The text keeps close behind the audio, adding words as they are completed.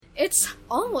It's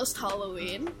almost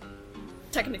Halloween,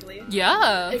 technically.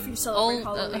 Yeah. If you celebrate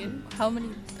Halloween. How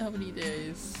many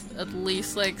days? At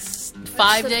least like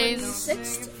 5 days.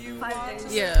 6 5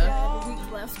 days. Yeah. A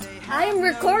week left. I'm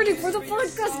recording for the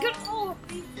podcast. Get off.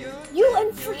 You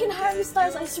and freaking Harry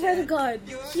Styles. I swear to God.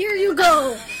 Here you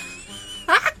go.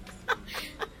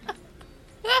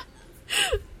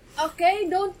 Okay,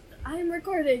 don't. I'm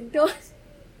recording. Don't.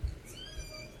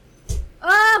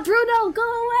 Bruno,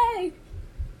 go away.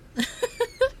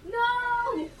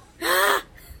 No.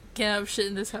 Can't have shit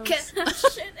in this house. Can't have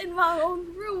shit in my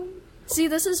own room. See,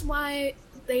 this is why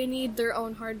they need their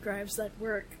own hard drives that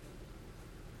work.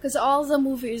 Because all the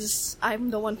movies,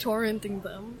 I'm the one torrenting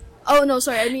them. Oh, no,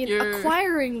 sorry, I mean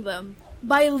acquiring them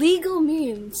by legal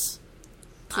means.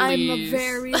 Please. I'm a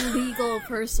very legal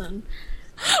person.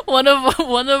 One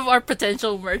of our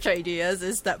potential merch ideas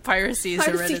is that piracy is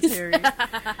hereditary.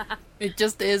 It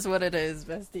just is what it is,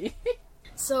 bestie.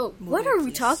 So, what are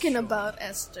we talking about,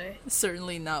 Esther?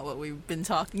 Certainly not what we've been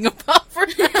talking about for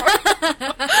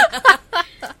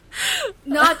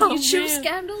Not YouTube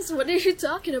scandals? What are you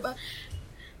talking about?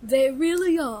 They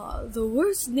really are the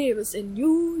worst neighbors in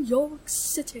New York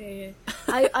City.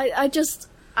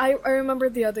 I remember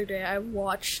the other day I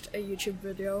watched a YouTube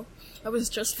video. I was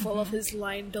just full of his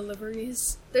line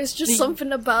deliveries. There's just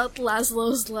something about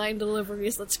Laszlo's line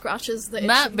deliveries that scratches the itch.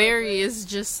 Matt Berry is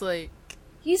just like...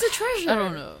 He's a treasure. I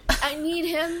don't know.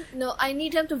 I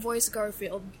need him to voice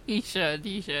Garfield. He should.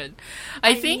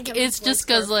 I think it's just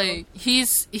because, like,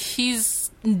 he's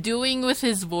doing with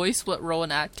his voice what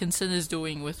Rowan Atkinson is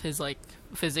doing with his, like,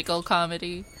 physical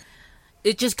comedy.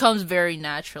 It just comes very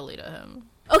naturally to him.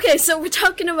 Okay, so we're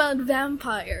talking about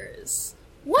vampires.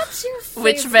 What's your favorite?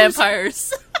 Which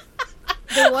vampires?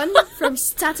 The one from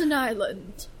Staten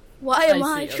Island. Why am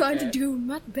I trying to do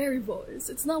Matt Berry voice?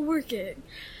 It's not working.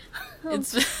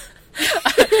 It's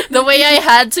the way I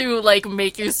had to like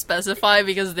make you specify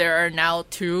because there are now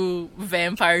 2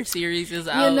 vampire series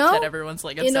out that everyone's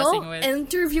like obsessing with.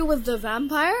 Interview with the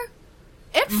Vampire?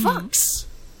 It fucks.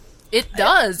 It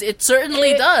does. It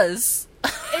certainly does.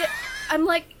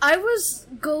 I was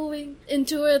going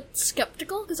into it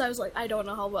skeptical because I was like, I don't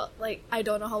know how well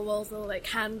they'll like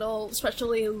handle,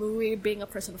 especially Louis being a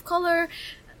person of color,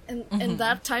 in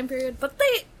that time period. But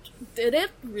they did it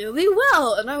really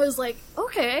well, and I was like,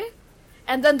 okay.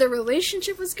 And then the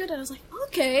relationship was good, and I was like,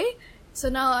 okay. So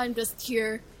now I'm just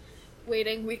here,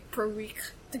 waiting week per week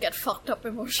to get fucked up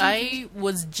emotionally. I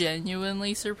was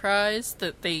genuinely surprised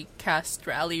that they cast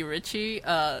Riley Ritchie,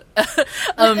 a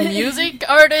music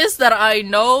artist that I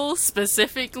know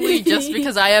specifically just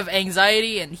because I have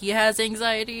anxiety and he has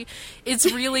anxiety. It's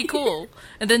really cool.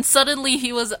 And then suddenly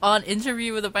he was on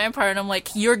Interview with a Vampire and I'm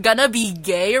like, you're gonna be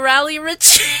gay, Riley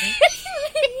Ritchie?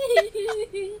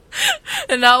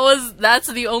 And that's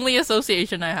the only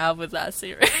association I have with that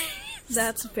series.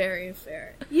 That's very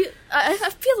fair. I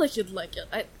feel like you'd like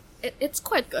it. It's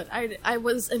quite good. I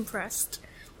was impressed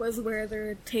with where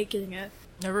they're taking it.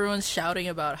 Everyone's shouting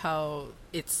about how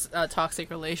it's a toxic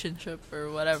relationship or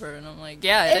whatever, and I'm like,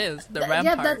 yeah, it is. The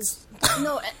vampires.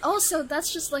 Yeah, also,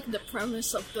 that's just like the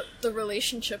premise of the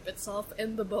relationship itself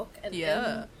in the book and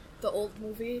in the old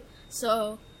movie.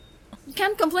 So, you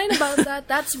can't complain about that.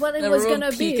 That's what it was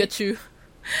gonna be.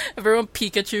 Everyone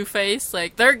Pikachu face,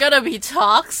 like, they're gonna be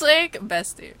toxic?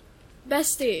 Bestie.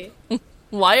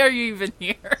 Why are you even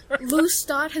here? Lou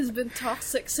Stott has been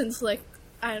toxic since, like,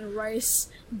 Anne Rice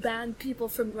banned people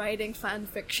from writing fan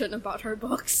fiction about her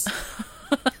books.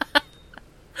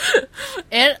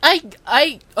 And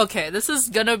okay, this is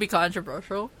gonna be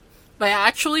controversial, but I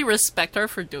actually respect her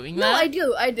for doing that.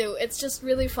 No, I do. It's just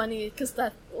really funny, because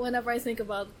that whenever I think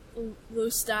about Lou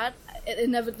Stott, it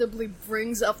inevitably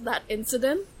brings up that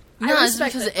incident. No, it's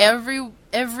because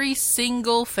every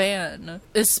single fan,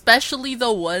 especially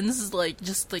the ones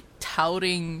just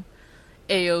touting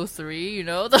AO3,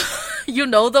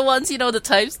 the ones, the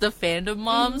types, the fandom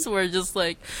moms, who are just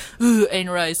like, ooh,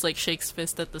 Ayn Rice shakes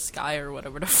fist at the sky or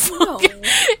whatever the fuck. No. Come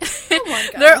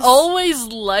on, guys. They're always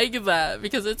like that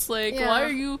because it's like, why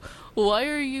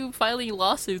are you filing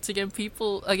lawsuits against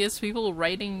people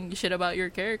writing shit about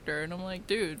your character? And I'm like,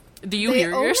 dude, do you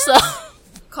hear yourself?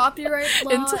 Copyright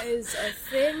law is a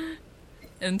thing.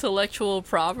 Intellectual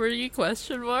property? ?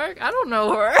 I don't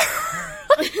know her.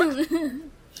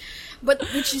 But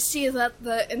did you see that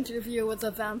the Interview with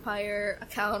the Vampire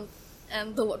account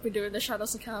and the What We Do in the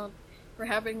Shadows account were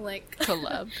having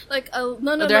collab? A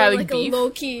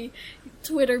low-key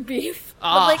Twitter beef.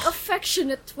 But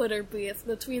affectionate Twitter beef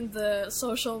between the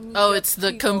social media it's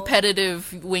the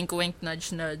competitive wink wink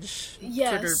nudge nudge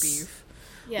Twitter beef.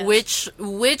 Yes.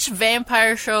 Which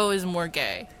vampire show is more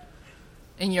gay?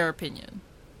 in your opinion?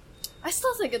 I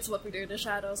still think it's What We Do in the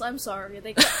Shadows. I'm sorry.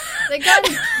 They gotta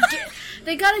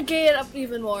gay it up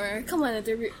even more. Come on,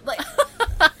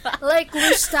 like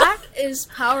Lustak is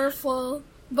powerful,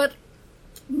 but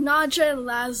Nadja and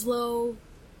Laszlo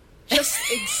just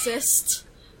exist.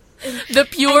 The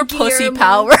pure pussy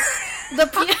power.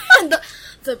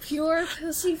 The pure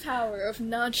pussy power of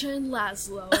Nadja and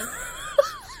Laszlo.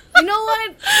 You know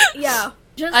what? Yeah.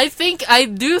 I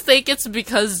do think it's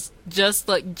because just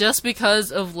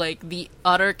because of like the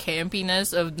utter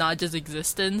campiness of Nadja's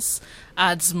existence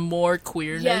adds more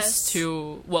queerness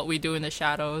to What We Do in the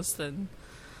Shadows than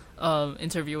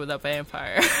Interview with a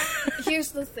Vampire.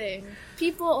 Here's the thing.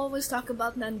 People always talk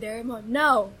about Nandermo.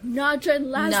 No, Nadja and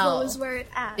Laszlo is where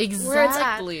it's at. Exactly.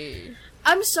 Where it's at.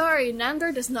 I'm sorry,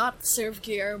 Nander does not serve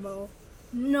Guillermo.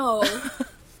 No.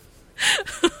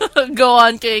 Go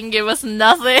on, King, give us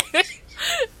nothing.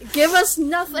 Give us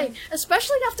nothing.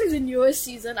 Especially after the newest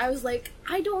season, I was like,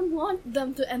 I don't want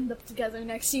them to end up together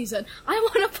next season. I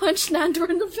want to punch Nandor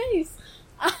in the face.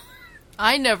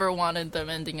 I never wanted them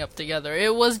ending up together.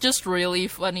 It was just really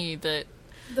funny that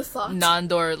the thought.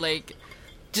 Nandor, like,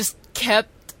 just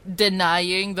kept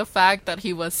denying the fact that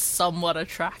he was somewhat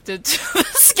attracted to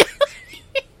this guy.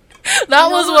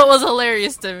 That was what was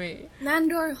hilarious to me.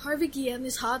 Nandor, Harvey Guillen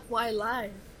is hot. Why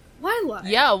lie? Why lie?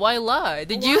 Yeah, why lie?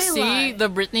 Did you see the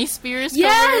Britney Spears cover?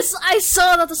 Yes, I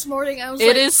saw that this morning. I was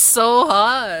It is so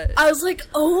hot. I was like,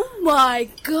 oh my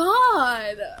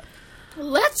god.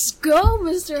 Let's go,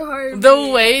 Mr. Harvey. The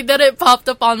way that it popped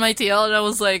up on my TL, and I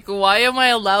was like, why am I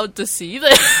allowed to see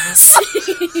this?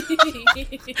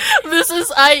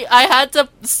 I had to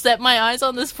set my eyes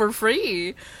on this for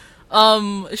free.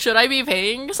 Should I be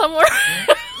paying somewhere?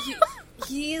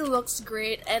 He looks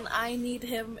great, and I need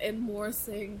him in more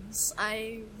things.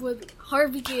 I would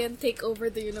Harvey Guillen take over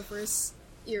the universe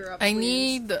era. Please. I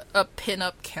need a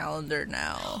pinup calendar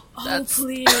now. Oh,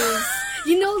 please!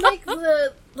 You know, like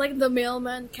the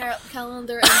mailman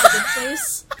calendar in The Good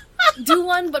Place. Do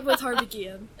one, but with Harvey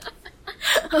Guillen.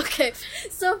 Okay,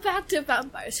 so back to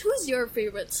vampires. Who's your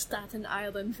favorite Staten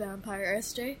Island vampire,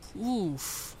 SJ?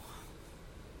 Oof.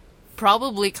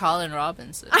 Probably Colin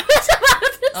Robinson.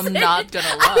 I'm not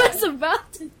gonna lie. I was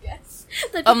about to guess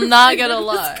that I'm not gonna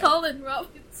lie. Colin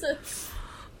Robinson.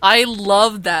 I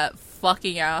love that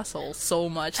fucking asshole so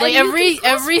much. Like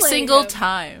every single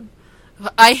time.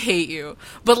 I hate you.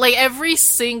 But like every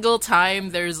single time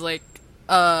there's like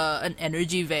an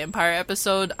energy vampire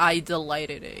episode, I delight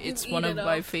in it. It's one of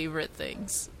my favorite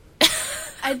things.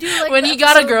 I do like when he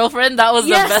got a girlfriend, that was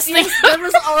the best thing. That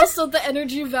was also the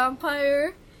energy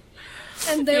vampire.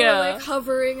 And they were like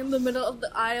hovering in the middle of the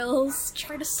aisles,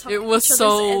 trying to suck it was each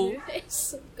so other's energy.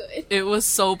 So good. It was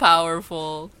so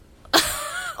powerful.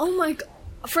 Oh my god.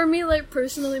 For me, like,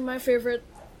 personally, my favorite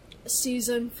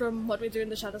season from What We Do in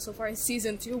the Shadows so far is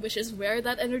Season 2, which is where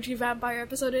that energy vampire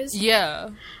episode is. Yeah.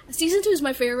 Season 2 is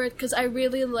my favorite because I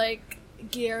really like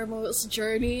Guillermo's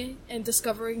journey in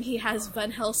discovering he has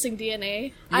Van Helsing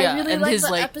DNA. Yeah, I really and like his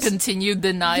like continued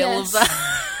denial of that.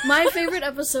 My favorite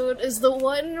episode is the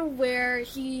one where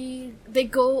him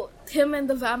and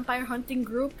the vampire hunting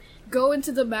group go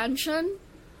into the mansion,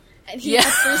 and at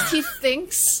first he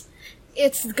thinks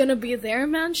it's gonna be their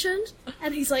mansion,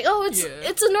 and he's like, "Oh, it's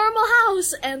a normal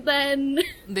house," and then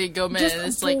they go, man, and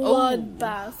it's like,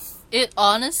 bloodbath. It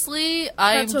honestly,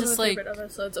 That's one of my favorite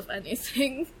episodes of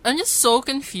anything. I'm just so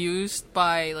confused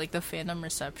by like the fandom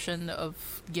reception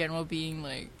of Guillermo being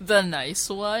like the nice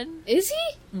one. Is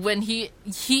he? When he's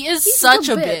such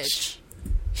a bitch.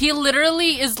 He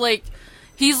literally is like,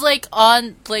 he's like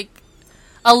on like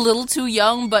a little too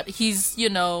young, but he's, you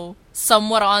know,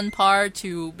 somewhat on par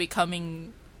to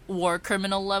becoming war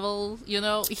criminal level, you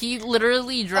know? He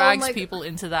literally drags people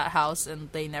into that house and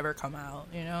they never come out,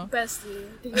 you know? Bestie.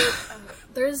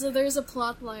 There's a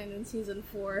plot line in season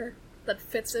 4 that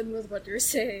fits in with what you're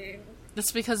saying.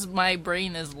 That's because my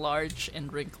brain is large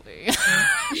and wrinkly.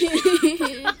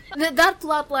 That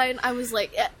plot line, I was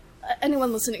like,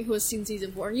 anyone listening who has seen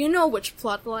season 4, you know which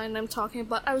plot line I'm talking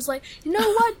about. I was like, you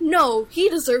know what? No, he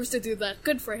deserves to do that.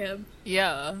 Good for him.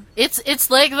 Yeah. It's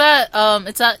like that,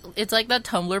 it's like that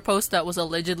Tumblr post that was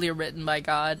allegedly written by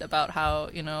God about how,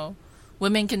 you know,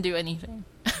 women can do anything.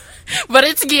 But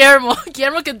it's Guillermo.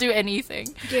 Guillermo could do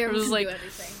anything. Guillermo can do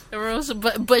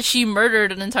anything. But she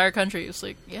murdered an entire country. It's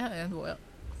like, yeah,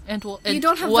 and you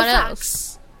don't have what the else?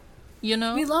 facts. You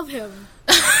know? We love him.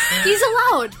 He's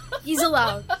allowed. He's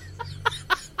allowed.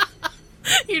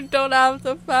 You don't have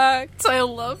the facts. I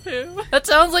love him. That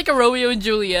sounds like a Romeo and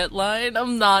Juliet line.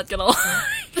 I'm not gonna lie.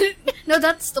 No,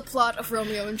 that's the plot of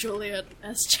Romeo and Juliet,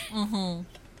 SJ. Mm-hmm.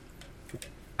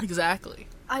 Exactly.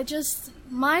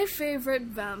 My favorite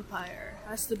vampire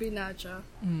has to be Naja.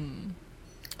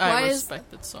 I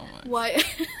respect it so much. Why?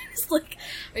 It's like,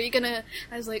 are you gonna?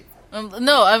 I was like,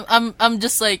 no, I'm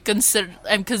just like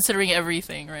I'm considering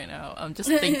everything right now. I'm just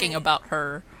thinking about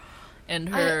her and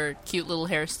her cute little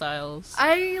hairstyles.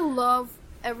 I love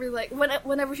every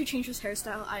whenever she changes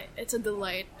hairstyle, it's a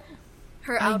delight.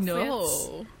 Her outfits. I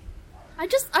know.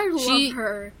 I love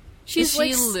her. She's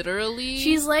literally.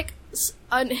 She's like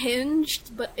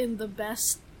unhinged, but in the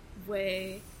best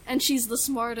way, and she's the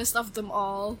smartest of them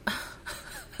all.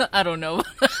 I don't know.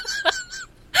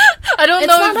 I don't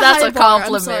know if that's a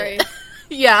compliment. I'm sorry.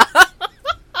 Yeah.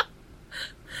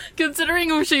 Considering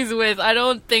who she's with, I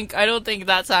don't think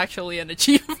that's actually an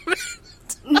achievement.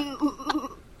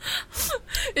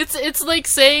 It's like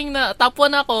saying na top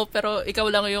 1 ako pero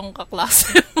ikaw lang yung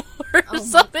kaklase mo or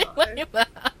something like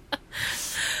that.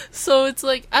 So it's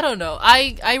like, I don't know.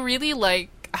 I really like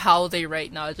how they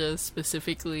write Naja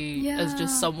specifically as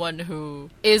just someone who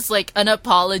is like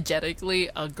unapologetically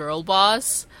a girl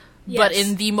boss, but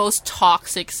in the most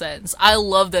toxic sense. I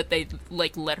love that they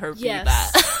like let her be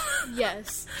that.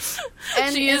 Yes.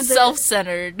 And she is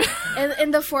self-centered. And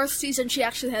in the 4th season, she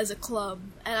actually has a club,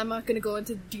 and I'm not going to go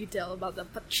into detail about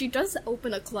that, but she does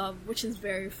open a club, which is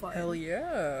very fun. Hell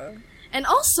yeah. And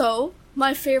also,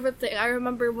 my favorite thing, I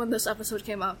remember when this episode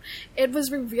came out, it was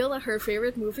revealed that her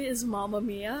favorite movie is Mamma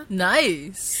Mia.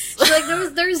 Nice. So,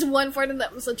 like, there's one part in the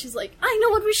episode, she's like, I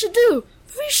know what we should do!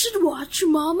 We should watch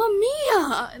Mamma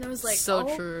Mia! And I was like,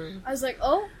 so true. I was like,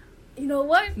 oh, you know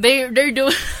what? They're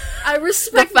doing... I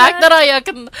respect the fact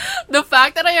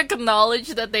that I acknowledge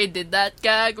that they did that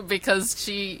gag because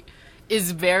she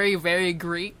is very, very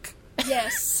Greek.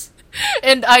 Yes.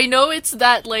 And I know it's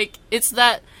that,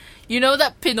 you know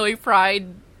that Pinoy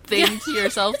pride thing to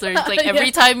yourself? There's like,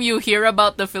 every time you hear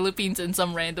about the Philippines in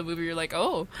some random movie, you're like,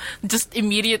 oh, just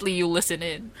immediately you listen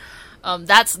in.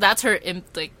 That's her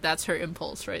that's her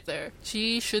impulse right there.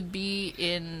 She should be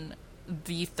in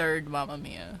the 3rd Mamma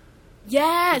Mia.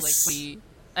 Yes!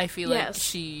 I feel like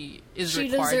she is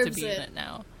required to be in it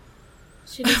now.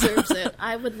 She deserves it.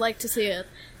 I would like to see it.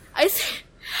 I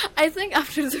think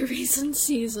after the recent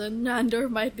season, Nandor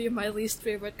might be my least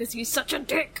favorite because he's such a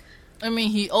dick. I mean,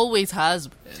 he always has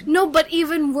been. No, but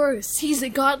even worse. He's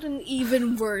gotten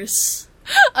even worse.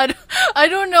 I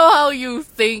don't know how you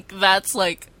think that's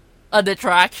like a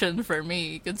detraction for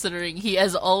me, considering he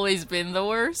has always been the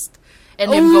worst.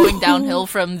 And him going downhill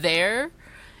from there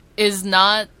is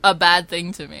not a bad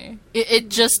thing to me. It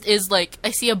just is like,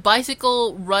 I see a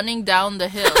bicycle running down the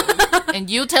hill, and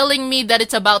you telling me that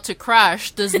it's about to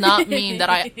crash does not mean that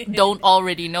I don't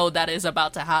already know that is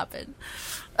about to happen.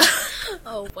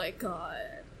 Oh my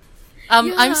god.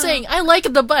 I'm saying, I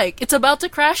like the bike. It's about to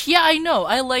crash? Yeah, I know.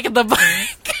 I like the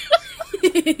bike.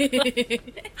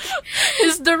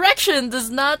 His direction does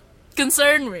not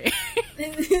concern me.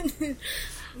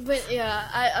 But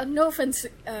yeah, no offense,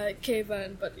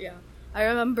 Kevin, but yeah. I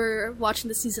remember watching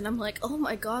the season, I'm like, oh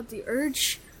my god, the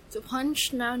urge to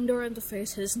punch Nandor in the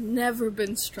face has never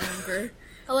been stronger.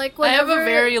 Like, whenever I have a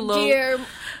very low...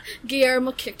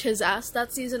 Guillermo kicked his ass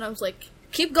that season, I was like,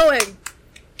 keep going!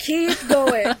 Keep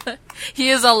going! He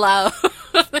is allowed.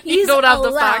 You don't have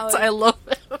the facts, I love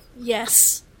him.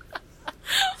 Yes.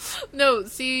 No,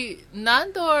 see,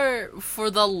 Nandor, for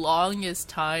the longest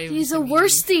time... He's a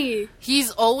worsty!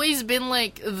 He's always been,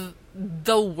 like,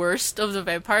 the worst of the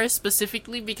vampires,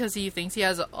 specifically because he thinks he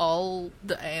has all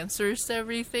the answers to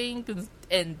everything,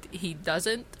 and he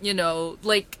doesn't, you know,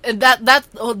 like, and that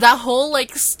whole,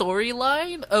 like,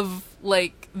 storyline of,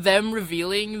 like, them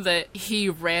revealing that he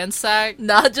ransacked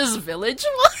not just village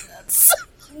once...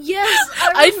 Yes,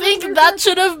 I think that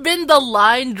should have been the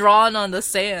line drawn on the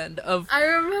sand of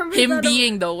him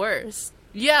being the worst.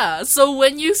 Yeah, so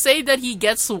when you say that he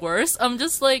gets worse, I'm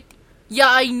just like, yeah,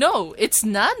 I know, it's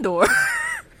Nandor.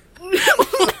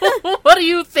 What do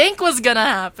you think was gonna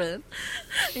happen?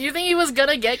 You think he was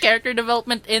gonna get character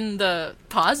development in the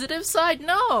positive side?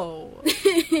 No.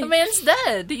 The man's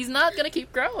dead. He's not gonna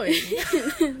keep growing.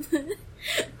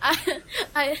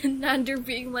 Nandor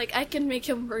being like, I can make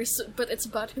him worse, but it's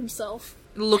about himself.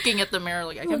 Looking at the mirror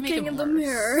like, I can make him worse. Looking in the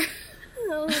mirror.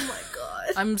 Oh my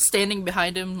god. I'm standing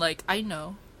behind him like, I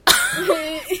know.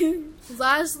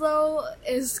 Laszlo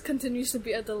continues to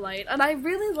be a delight, and I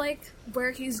really like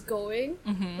where he's going.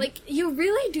 Mm-hmm. Like, you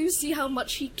really do see how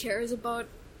much he cares about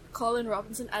Colin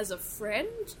Robinson as a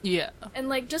friend. Yeah. And,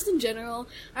 like, just in general,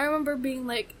 I remember being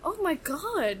like, oh my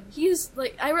god, he's,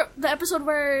 like, the episode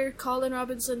where Colin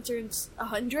Robinson turns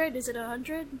 100, is it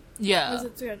 100? Yeah. Or is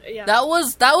it 300? Yeah. That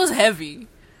was heavy.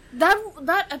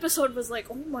 That episode was like,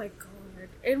 oh my god.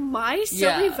 in my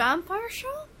silly Yeah. vampire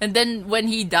show? And then when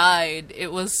he died,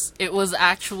 it was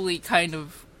actually kind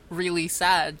of really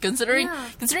sad. Considering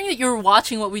that you're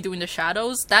watching What We Do in the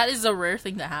Shadows, that is a rare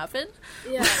thing to happen.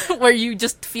 Yeah. Where you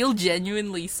just feel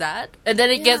genuinely sad. And then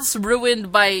it gets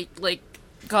ruined by, like,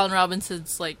 Colin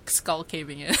Robinson's, like, skull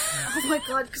caving in. Oh my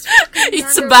god, because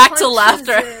It's back to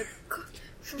laughter.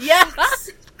 Yeah!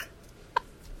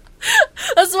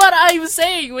 That's what I'm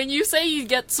saying. When you say he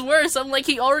gets worse, I'm like,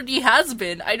 he already has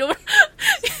been. I don't...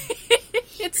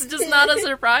 It's just not a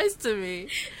surprise to me.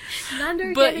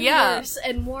 Nander But getting yeah. worse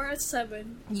and more at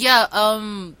 7. Yeah,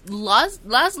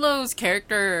 Laszlo's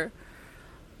character...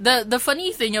 The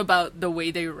funny thing about the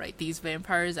way they write these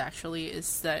vampires, actually,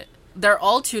 is that they're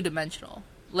all two-dimensional.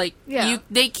 Like,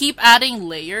 they keep adding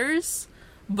layers,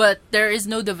 but there is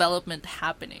no development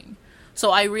happening.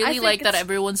 So I really like that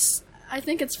everyone's... I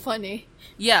think it's funny.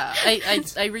 Yeah,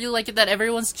 I really like it that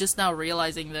everyone's just now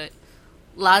realizing that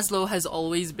Laszlo has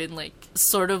always been, like,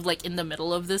 sort of, like, in the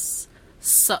middle of this,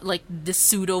 like, this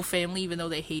pseudo-family, even though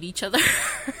they hate each other.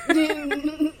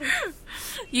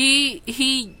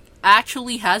 He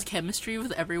actually has chemistry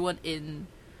with everyone in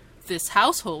this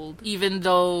household, even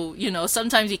though, you know,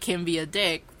 sometimes he can be a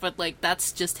dick, but, like,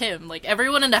 that's just him. Like,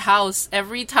 everyone in the house,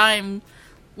 every time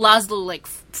Laszlo, like,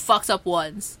 fucks up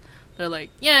once, they're like,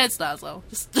 yeah, it's Laszlo.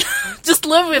 Just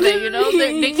live with it, you know?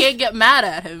 They can't get mad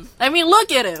at him. I mean,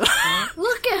 look at him.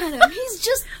 Look at him.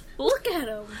 Look at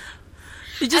him.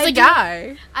 He's just a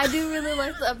guy. I do really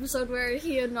like the episode where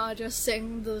he and Naja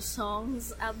sing the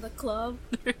songs at the club.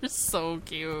 They're so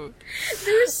cute.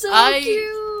 They're so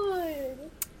cute.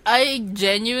 I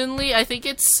think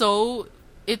it's so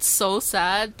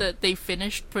sad that they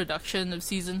finished production of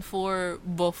season 4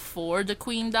 before the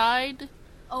Queen died.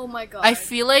 Oh my god. I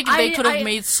feel like they could have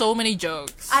made so many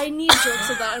jokes. I need jokes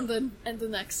of that in the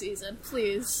next season,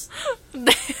 please.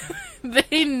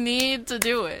 They need to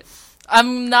do it.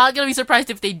 I'm not gonna be surprised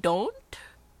if they don't,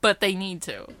 but they need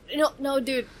to. No,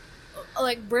 dude.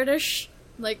 Like, British,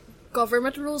 like,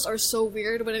 government rules are so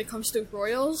weird when it comes to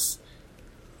royals.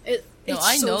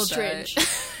 It's so strange. That.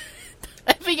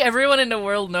 I think everyone in the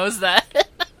world knows that.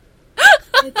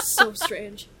 It's so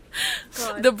strange.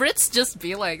 God. The Brits just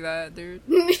be like that, dude.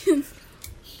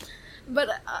 But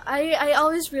I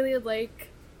always really like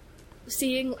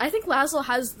seeing... I think Laszlo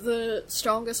has the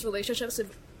strongest relationships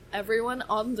with everyone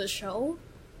on the show.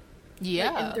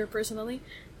 Yeah. Like, interpersonally.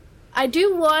 I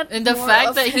do want and the more fact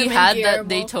of that he him had and that Guillermo.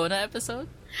 Daytona episode.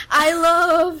 I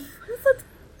love...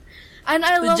 And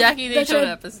I love... The Jackie Daytona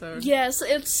episode. Yes,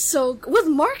 it's so... With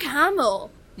Mark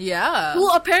Hamill. Yeah. Who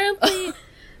apparently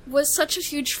was such a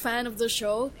huge fan of the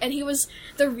show, and he was...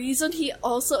 The reason he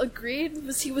also agreed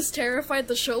was he was terrified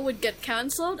the show would get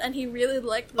cancelled, and he really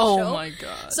liked the show. Oh my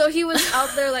god. So he was out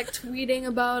there, like, tweeting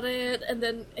about it, and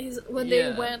then when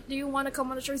they went, do you want to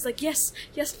come on the show? He's like, yes,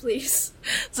 please.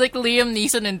 It's like Liam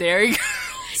Neeson and Derry Girls.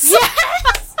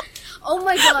 Yes! Oh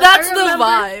my god. That's the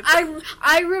vibe.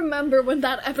 I remember when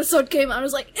that episode came out, I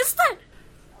was like, is that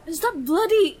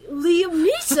bloody Liam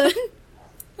Neeson?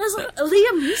 There's like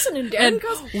Liam Neeson in Derry And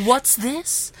Girls. what's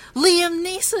this? Liam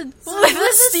Neeson with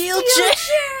a steel chair.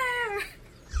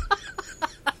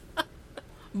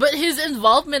 But his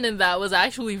involvement in that was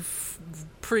actually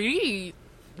pretty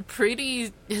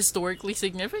historically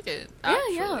significant.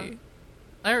 Actually. Yeah.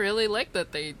 I really like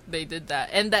that they did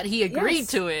that and that he agreed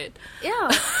to it.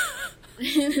 Yeah.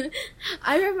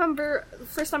 I remember the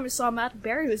first time I saw Matt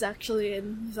Berry was actually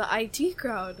in the IT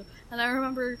crowd. And I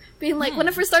remember being like, when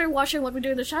I first started watching What We Do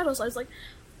in the Shadows, I was like,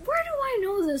 where do I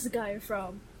know this guy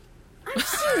from? I've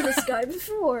seen this guy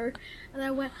before. And I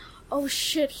went, oh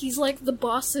shit, he's like the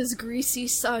boss's greasy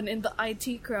son in the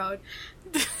IT crowd.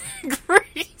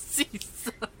 Greasy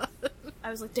son. I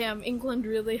was like, damn, England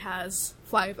really has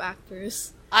 5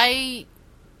 actors. I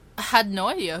had no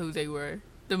idea who they were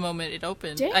the moment it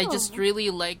opened. Damn. I just really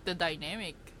liked the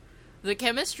dynamic. The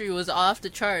chemistry was off the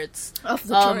charts. Off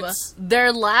the charts.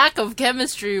 Their lack of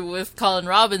chemistry with Colin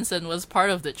Robinson was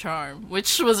part of the charm,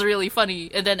 which was really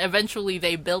funny. And then eventually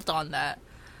they built on that.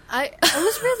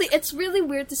 It's really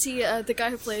weird to see the guy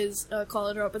who plays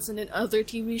Colin Robinson in other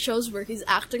TV shows where he's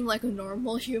acting like a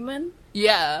normal human.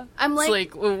 Yeah. I'm like...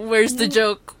 It's like, where's the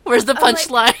joke? Where's the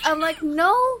punchline? I'm like,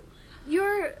 no,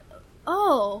 you're...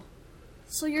 Oh.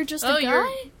 So you're just a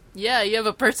guy? Yeah, you have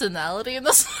a personality in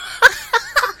this.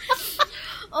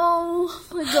 Oh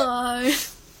my god.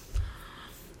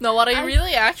 No, what I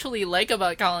really actually like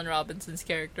about Colin Robinson's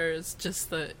character is just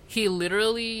that he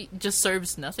literally just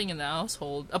serves nothing in the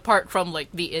household, apart from, like,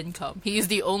 the income. He's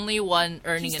the only one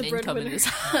earning an income in this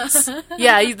house.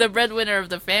 Yeah, he's the breadwinner of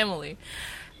the family.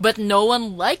 But no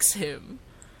one likes him.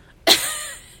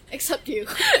 Except you.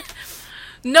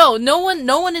 No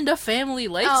one in the family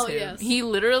likes him. Yes. He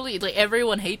literally, like,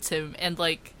 everyone hates him, and,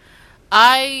 like,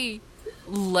 I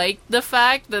like the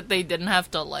fact that they didn't have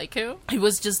to like him. He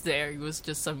was just there. He was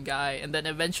just some guy, and then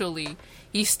eventually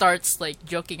he starts, like,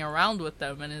 joking around with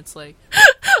them, and it's like,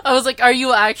 I was like, are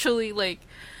you actually, like,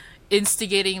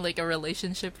 instigating, like, a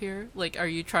relationship here? Like, are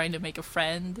you trying to make a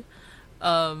friend?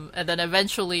 And then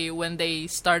eventually when they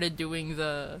started doing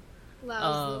the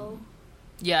Laszlo.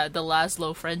 the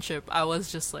Laszlo friendship, I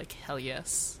was just like, hell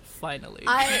yes, finally.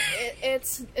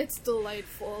 It's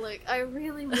delightful. Like, I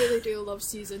really, really do love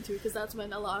season 2, because that's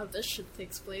when a lot of this shit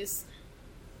takes place.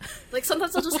 Like,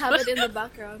 sometimes I'll just have it in the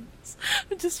background.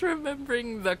 Just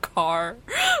remembering the car.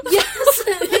 Yes!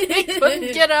 They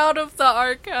couldn't get out of the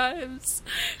archives.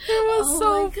 It was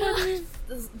so funny.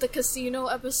 The casino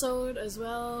episode as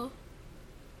well.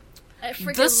 I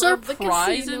freaking The love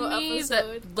surprise the casino in me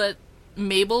episode. that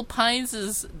Mabel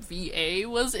Pines' VA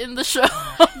was in the show.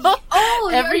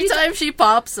 Every time she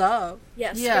pops up.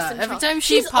 Yes, yeah, Kristen every Shaw. time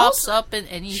she pops up in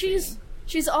anything.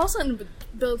 She's also in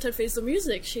Bill and Ted Face the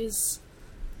Music. She's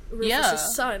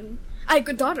Rufus' son.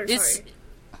 Good daughter, sorry.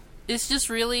 It's just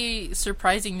really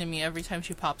surprising to me every time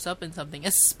she pops up in something,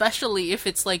 especially if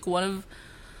it's like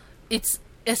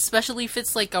especially if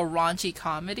it's like a raunchy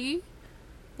comedy,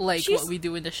 like What We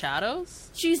Do in the Shadows.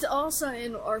 She's also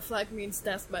in Our Flag Means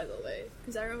Death, by the way,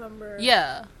 because I remember.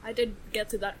 Yeah, I did get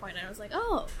to that point, and I was like,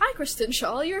 "Oh, hi, Kristen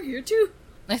Shaw, you're here too."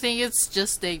 I think it's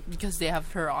just because they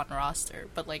have her on roster,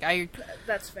 but like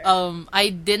that's fair. I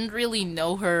didn't really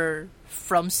know her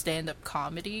from stand-up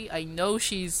comedy. I know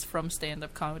she's from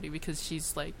stand-up comedy because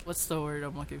she's like, what's the word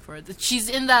I'm looking for? She's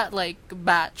in that like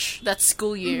batch, that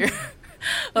school year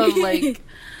of like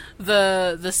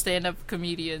the stand-up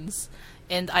comedians,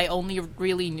 and I only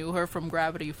really knew her from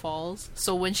Gravity Falls.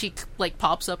 So when she like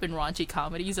pops up in raunchy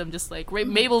comedies, I'm just like,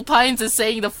 Mabel Pines is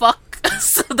saying the fuck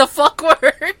the fuck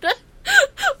word.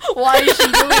 Why is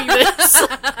she doing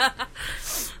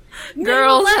this?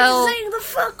 Girls, hell. Saying the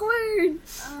fuck word.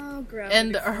 Oh, Gravity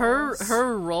and Falls.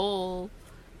 her role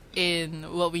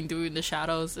in What We Do in the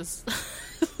Shadows is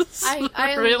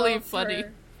I really love funny.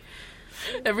 her.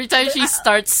 Every time she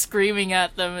starts screaming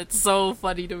at them, it's so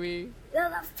funny to me.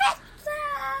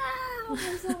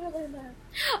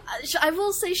 I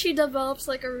will say she develops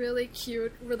like a really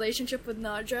cute relationship with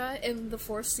Nadja in the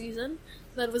 4th season.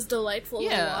 That was delightful to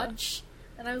watch.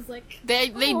 And I was like, they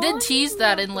did tease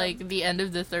that in like the end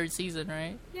of the 3rd season,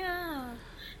 right? Yeah,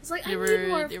 it's like they I need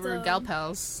more of they were them. gal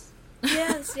pals.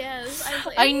 Yes. I was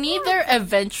like, I need there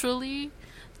eventually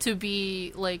to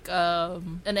be like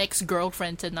an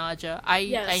ex-girlfriend to Nadja. I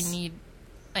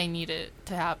need it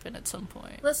to happen at some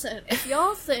point. Listen, if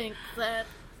y'all think that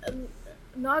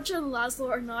Nadja and Laszlo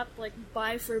are not like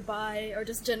bi for bi or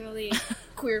just generally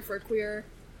queer for queer,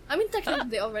 I mean technically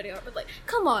they already are, but like,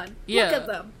 come on, look at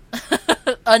them.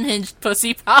 Unhinged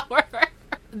pussy power.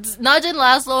 Nadja and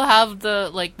Laszlo have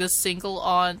the single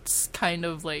aunts kind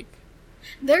of like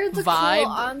they're the vibe.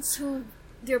 cool aunts who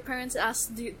their parents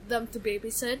ask them to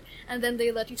babysit, and then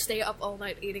they let you stay up all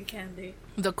night eating candy.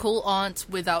 The cool aunts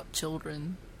without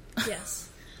children. Yes.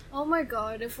 Oh my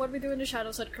god, if What We Do in the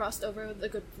Shadows had crossed over with The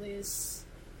Good Place,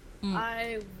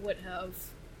 I would have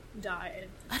died.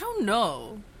 I don't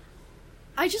know.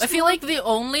 I feel like the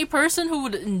only person who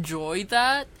would enjoy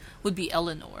that would be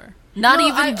Eleanor. Not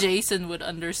even Jason would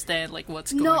understand like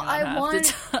what's going on half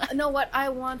the time. No, what I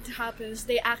want to happen is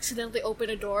they accidentally open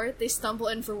a door, they stumble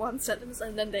in for one sentence,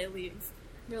 and then they leave.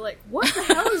 You're like, what the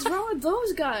hell is wrong with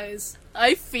those guys?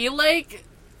 I feel like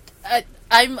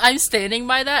I'm standing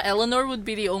by that. Eleanor would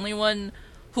be the only one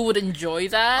who would enjoy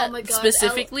that, oh my God,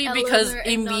 specifically because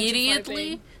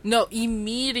immediately,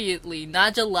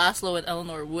 Nadja, Laszlo, and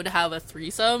Eleanor would have a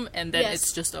threesome, and then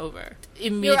it's just over.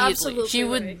 Immediately. You're absolutely she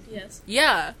would, right. Yes.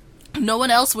 Yeah. No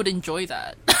one else would enjoy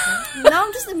that. Now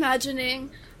I'm just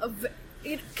imagining,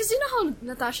 because you know how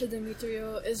Natasha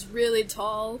Demetriou is really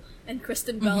tall, and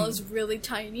Kristen Bell is really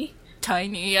tiny?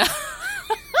 Tiny, yeah.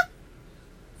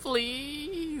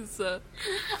 Please.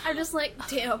 I'm just like,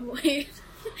 damn, wait.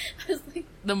 I was like,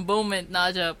 the moment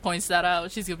Nadja points that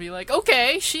out, she's gonna be like,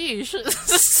 okay, sheesh.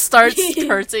 Starts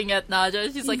cursing at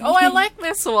Nadja. She's like, oh, I like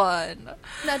this one.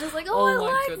 Nadja's like, I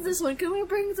like this one. Can we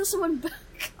bring this one back?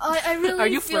 I really Are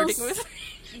you flirting with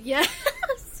me? Yes.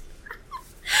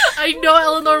 I know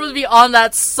Eleanor would be on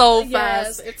that so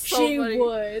fast. Yes, it's so she funny.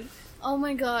 would. Oh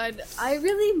my god. I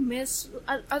really miss...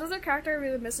 Another character I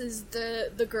really miss is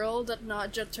the girl that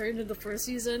Nadja turned in the 1st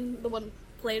season. The one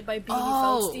played by Beanie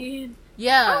Feldstein.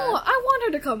 Yeah. I want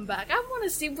her to come back. I want to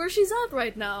see where she's at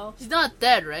right now. She's not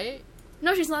dead, right?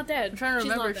 No, she's not dead. I'm trying to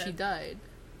remember if she died.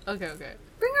 Okay.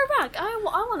 Bring her back. I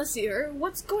want to see her.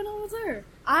 What's going on with her?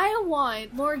 I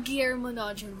want more Guillermo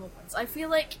Nadja moments. I feel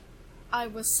like I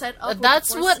was set up.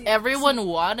 That's what everyone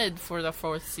wanted for the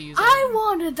 4th season. I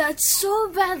wanted that so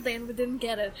badly, and we didn't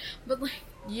get it. But like,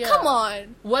 come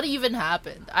on. What even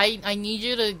happened? I need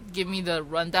you to give me the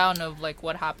rundown of like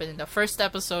what happened in the first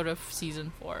episode of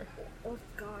season 4. Oh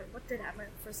God, what did happen in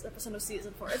the first episode of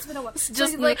season 4? It's been a while.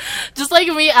 Just like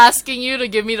me asking you to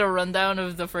give me the rundown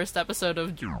of the first episode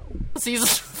of season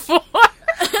 4.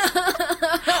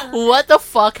 What the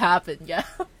fuck happened? Yeah.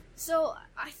 So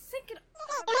I think it.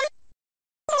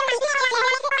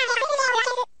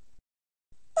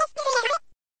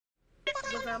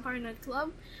 The vampire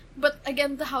nightclub, but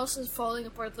again, the house is falling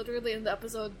apart literally in the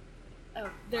episode.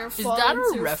 They're falling. Is that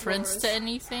a through reference floors. to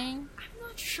anything? I'm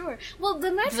not sure. Well,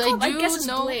 the nightclub, I guess, is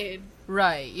Blade.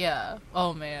 Right? Yeah.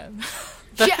 Oh man.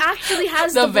 She actually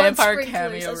has the the vampire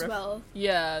cameo as well.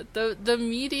 Yeah. The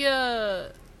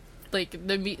media, like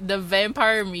the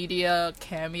vampire media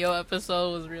cameo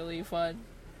episode was really fun.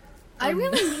 I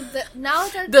really need that now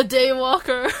that the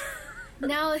Daywalker.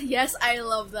 Now, yes, I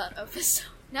love that episode.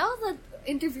 Now that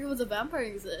Interview with the Vampire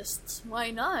exists,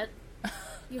 why not?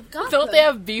 You've got Don't them. they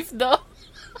have beef though?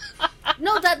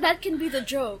 No, that can be the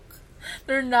joke.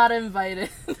 They're not invited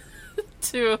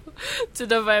to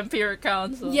the Vampire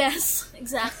Council. Yes,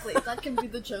 exactly. That can be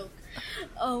the joke.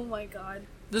 Oh my god.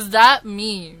 Does that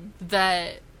mean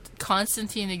that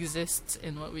Constantine exists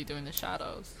in What We Do in the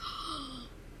Shadows?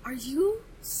 Are you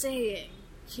saying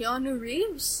Keanu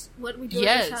Reeves? What We Do in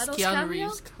yes, the Shadows Keanu cameo?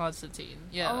 Reeves, Constantine.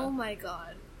 Yeah. Oh my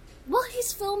god. Well,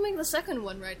 he's filming the second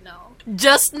one right now.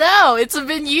 Just now! It's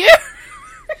been years!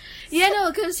 Yeah,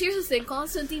 no, because here's the thing.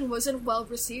 Constantine wasn't well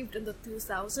received in the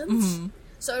 2000s. Mm-hmm.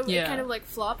 So it kind of like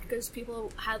flopped because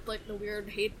people had like the weird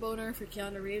hate boner for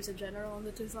Keanu Reeves in general in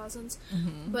the 2000s.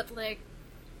 Mm-hmm. But like,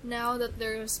 now that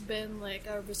there's been like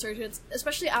a resurgence,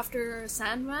 especially after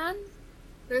Sandman,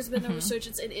 there's been a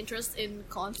resurgence in interest in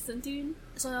Constantine.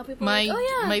 So now people are like,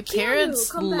 oh yeah, my Keanu,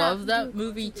 parents come love back, that do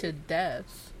movie Constantine. to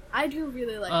death. I do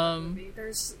really like that movie.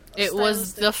 There's a it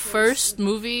was stylistic the choice. first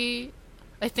movie.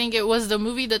 I think it was the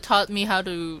movie that taught me how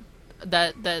to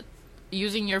that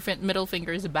using your middle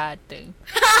finger is a bad thing.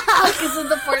 Because of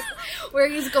the part where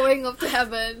he's going up to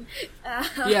heaven.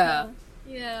 Yeah.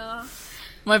 Yeah.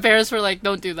 My parents were like,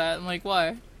 "Don't do that." I'm like, "Why?"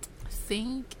 I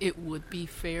think it would be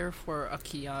fair for a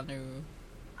Keanu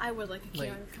I would like a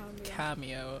Keanu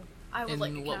cameo I would in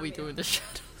like a What We cameo. Do in the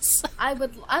Shadows. I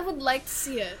would like to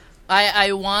see it.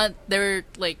 I want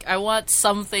I want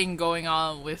something going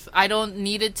on with. I don't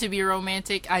need it to be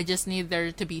romantic. I just need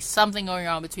there to be something going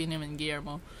on between him and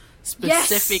Guillermo,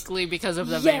 specifically because of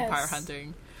the vampire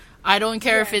hunting. I don't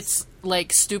care if it's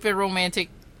like stupid romantic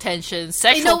tension,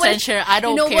 sexual tension. I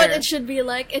don't care. You know what it should be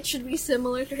like? It should be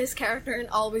similar to his character in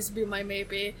Always Be My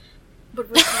Maybe, but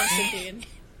with Constantine,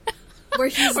 where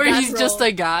he's just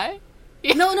a guy.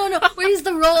 No. Where he's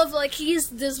the role of, like, he's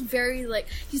this very, like,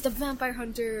 he's the vampire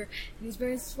hunter, and he's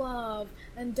very suave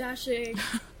and dashing.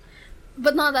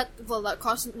 But not that, well,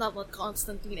 not what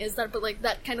Constantine is, that, but, like,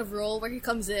 that kind of role where he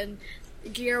comes in,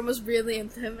 Guillermo's really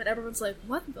into him, and everyone's like,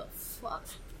 what the fuck?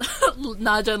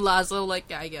 Nadja and Laszlo, like,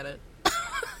 yeah, I get it.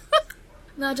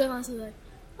 Nadja and Laszlo's like,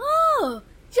 oh,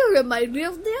 you remind me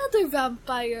of the other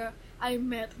vampire I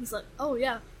met. He's like, oh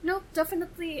yeah, no,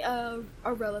 definitely a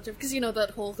relative, because you know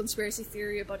that whole conspiracy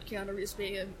theory about Keanu Reeves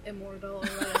being immortal or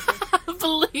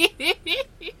whatever. Please,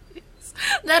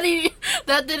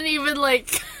 that didn't even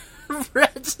like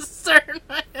register.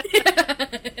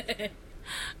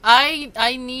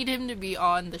 I need him to be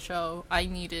on the show. I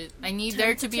need it. I need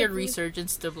there to be a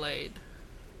resurgence to Blade.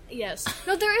 Yes,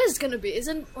 no, there is gonna be.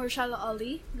 Isn't Mahershala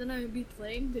Ali gonna be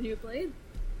playing the new Blade?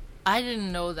 I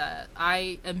didn't know that.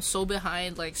 I am so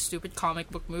behind, like, stupid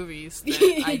comic book movies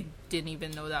that I didn't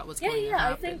even know that was going to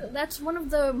happen. I think that's one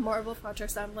of the Marvel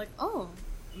projects that I'm like, oh,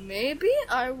 maybe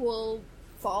I will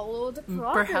follow the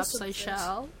progress. Perhaps of I this.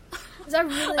 shall. 'Cause I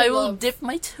really I will dip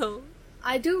my toe.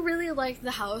 I do really like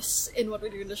the house in What We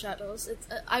Do in the Shadows. It's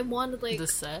I wanted, like... The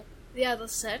set? Yeah, the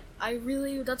set.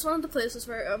 That's one of the places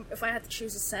where, if I had to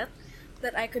choose a set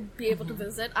that I could be able to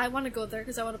visit, I want to go there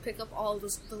because I want to pick up all the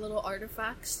little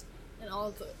artifacts.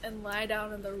 And lie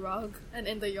down in the rug and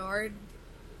in the yard.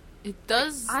 It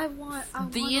does. I want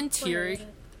the interior.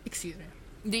 Excuse me.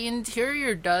 The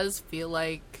interior does feel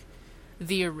like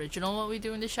the original What We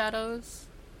Do in the Shadows.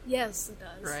 Yes, it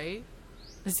does. Right.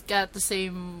 It's got the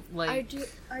same like.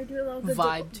 I do love the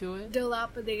vibe to it.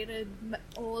 Dilapidated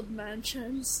old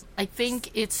mansions. I think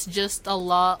it's just a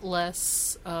lot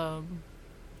less.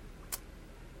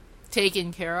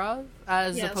 taken care of,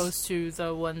 as Yes. opposed to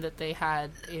the one that they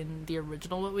had in the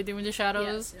original What We Do in the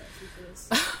Shadows.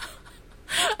 Yes, it is.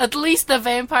 At least the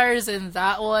vampires in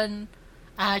that one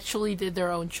actually did their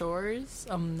own chores.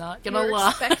 I'm not gonna You're lie.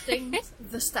 expecting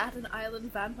the Staten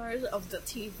Island vampires of the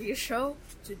TV show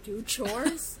to do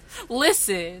chores?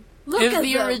 Listen, Look if at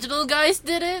the them. original guys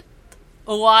did it,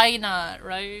 why not,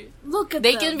 right? Look at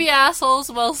They them. can be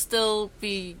assholes while still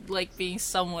being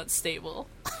somewhat stable.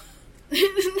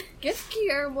 Give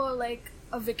Guillermo, like,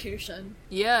 a vacation.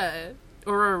 Yeah,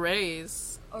 or a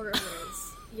raise. Or a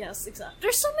raise. Yes, exactly.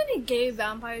 There's so many gay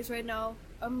vampires right now.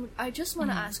 I just want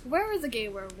to ask, where are the gay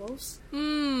werewolves?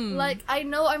 Like, I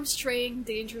know I'm straying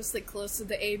dangerously close to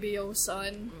the ABO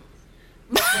sun.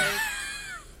 But, like,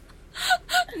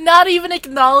 Not even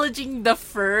acknowledging the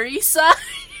furry side.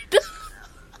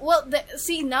 well,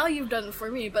 see, now you've done it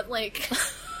for me, but, like,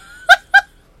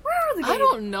 where are the gay I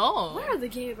don't know. Where are the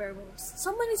gay werewolves?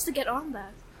 Someone needs to get on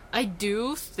that. I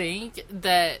do think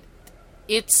that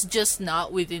it's just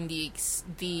not within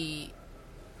the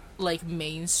like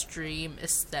mainstream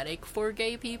aesthetic for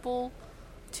gay people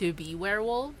to be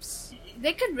werewolves.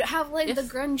 They could have, like, the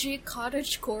If- grungy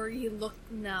cottagecore look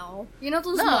now. You know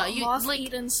those No, you-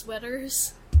 moth-eaten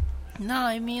sweaters? No,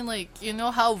 I mean, like, you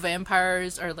know how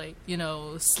vampires are, like, you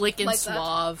know, slick and Like that.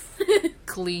 suave,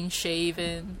 clean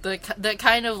shaven, the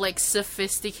kind of, like,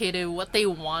 sophisticated what they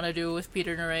want to do with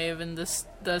Peter Narave and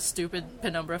the stupid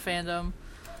Penumbra fandom.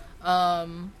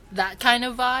 That kind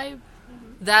of vibe.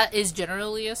 That is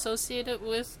generally associated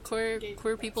with queer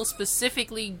people,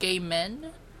 specifically gay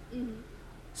men.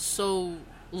 So,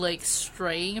 like,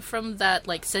 straying from that,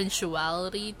 like,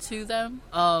 sensuality to them,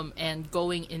 and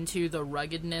going into the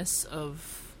ruggedness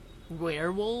of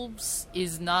werewolves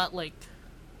is not, like,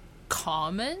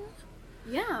 common.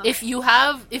 Yeah. If you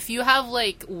have,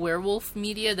 like, werewolf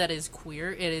media that is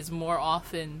queer, it is more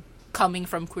often coming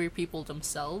from queer people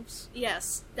themselves.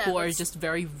 Yes. Who are just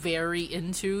very, very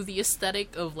into the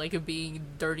aesthetic of, like, being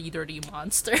dirty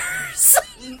monsters.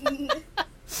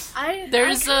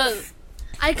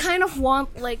 I kind of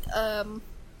want, like, a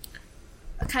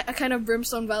kind of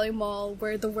Brimstone Valley Mall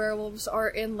where the werewolves are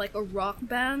in, like, a rock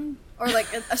band or,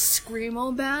 like, a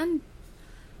screamo band.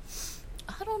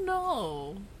 I don't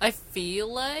know. I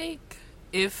feel like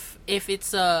if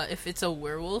it's a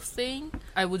werewolf thing,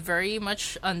 I would very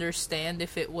much understand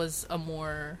if it was a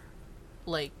more,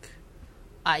 like,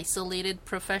 isolated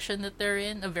profession that they're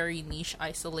in, a very niche,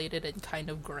 isolated, and kind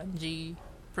of grungy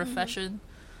profession.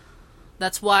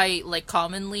 That's why, like,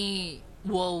 commonly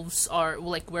werewolves are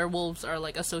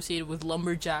like associated with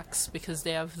lumberjacks because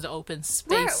they have the open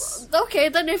space. Okay,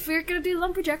 then if we're gonna do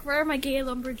lumberjack, where are my gay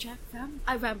lumberjack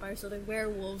vampires? So they're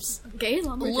werewolves. Gay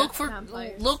lumberjack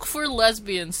vampires. Look for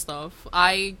lesbian stuff.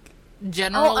 I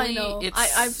generally I know.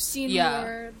 it's I've seen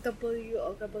more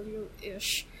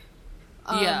WOW-ish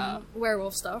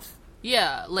werewolf stuff.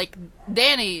 Yeah, like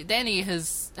Danny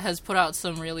has put out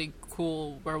some really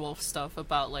cool werewolf stuff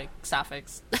about, like,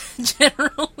 sapphics.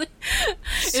 Generally,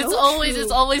 it's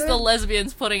always the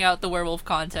lesbians putting out the werewolf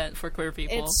content for queer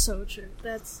people. It's so true.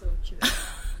 That's so true.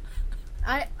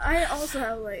 I also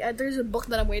have, like, there's a book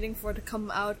that I'm waiting for to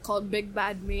come out called Big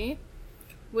Bad Me,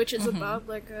 which is about,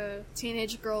 like, a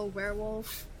teenage girl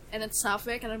werewolf, and it's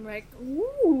sapphic, and I'm like,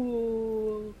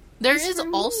 ooh. There is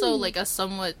also, like, a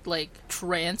somewhat, like,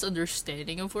 trans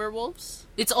understanding of werewolves.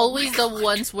 It's always the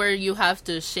ones where you have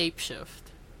to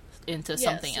shapeshift into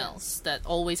something else that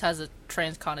always has a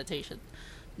trans connotation.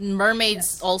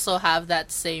 Mermaids also have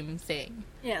that same thing.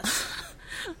 Yes.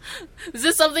 Is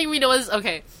this something we know is...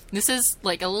 Okay, this is,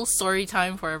 like, a little story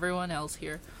time for everyone else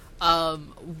here.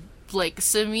 Like,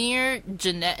 Samir,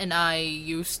 Jeanette, and I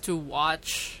used to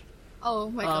watch Oh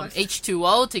my gosh.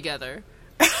 H2O together.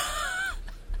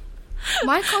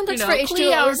 My context for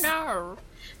H2O is...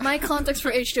 My context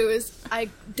for H2 is I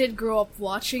did grow up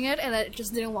watching it, and I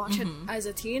just didn't watch it as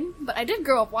a teen. But I did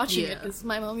grow up watching it because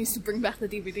my mom used to bring back the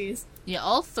DVDs. Yeah,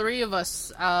 all three of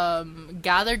us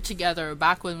gathered together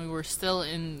back when we were still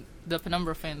in the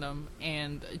Penumbra fandom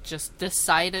and just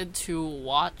decided to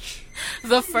watch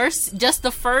the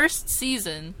first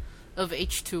season of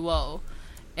H2O.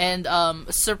 And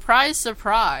surprise,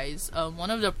 surprise,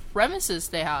 one of the premises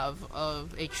they have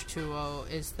of H2O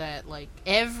is that, like,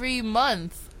 every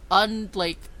month,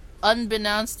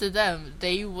 unbeknownst to them,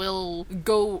 they will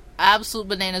go absolute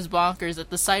bananas bonkers at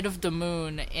the sight of the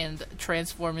moon and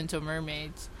transform into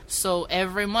mermaids. So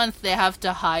every month they have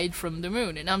to hide from the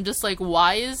moon. And I'm just like,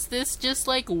 why is this just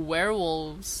like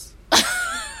werewolves?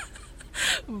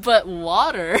 But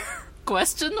water?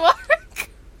 Question mark?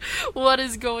 What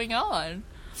is going on?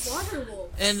 Water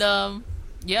wolves. And,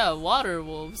 yeah, water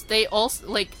wolves. They also,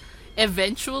 like,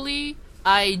 eventually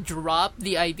I dropped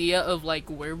the idea of like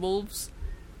werewolves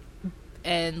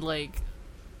and like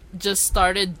just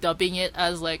started dubbing it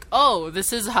as like, oh,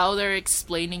 this is how they're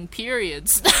explaining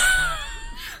periods.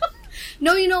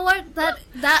 No, you know what?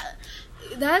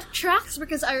 That tracks,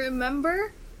 because I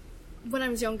remember when I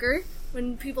was younger,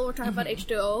 when people were talking about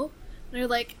H2O, and they're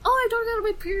like, oh, I don't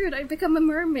get my period, I become a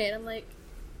mermaid. I'm like,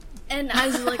 and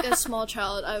as like a small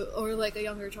child, or like a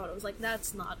younger child, I was like,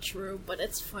 that's not true, but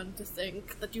it's fun to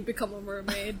think that you become a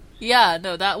mermaid. Yeah,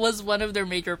 no, that was one of their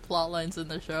major plot lines in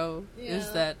the show,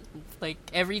 is that, like,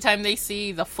 every time they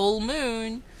see the full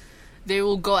moon, they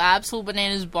will go absolute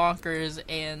bananas bonkers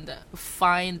and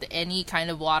find any kind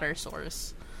of water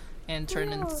source and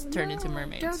turn into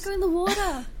mermaids. Don't go in the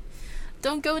water.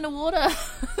 Don't go in the water.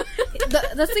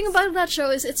 The thing about that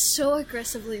show is it's so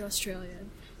aggressively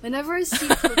Australian. Whenever I see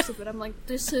clips of it, I'm like,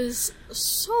 this is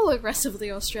so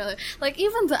aggressively Australian. Like,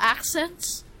 even the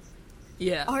accents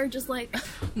are just like...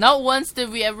 Not once did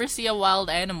we ever see a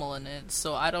wild animal in it,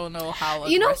 so I don't know how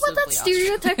You know what? That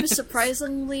stereotype is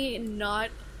surprisingly not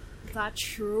that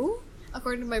true,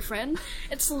 according to my friend.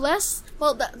 It's less...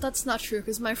 Well, that's not true,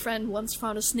 because my friend once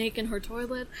found a snake in her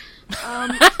toilet.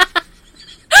 And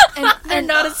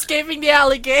not escaping the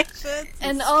allegations.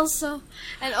 And also,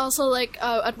 like,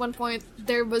 at one point,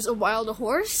 there was a wild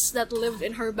horse that lived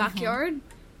in her backyard,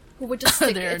 who would just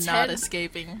stick its head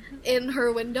escaping in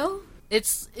her window.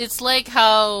 It's like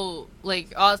how,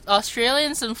 like,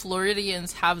 Australians and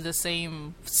Floridians have the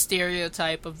same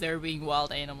stereotype of there being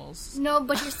wild animals. No,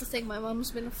 but here's the thing, my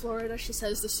mom's been to Florida, she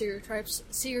says the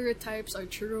stereotypes are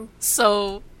true.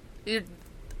 So,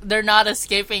 they're not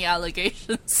escaping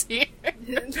allegations here.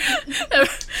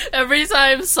 Every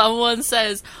time someone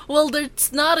says, well,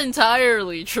 that's not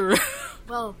entirely true.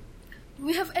 Well, do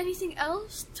we have anything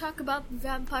else to talk about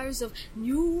vampires of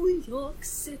New York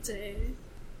City?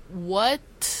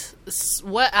 What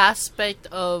aspect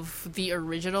of the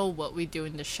original What We Do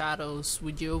in the Shadows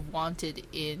would you have wanted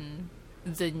in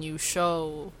the new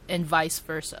show, and vice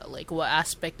versa? Like, what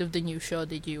aspect of the new show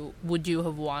would you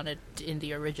have wanted in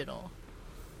the original?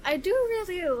 I do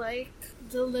really like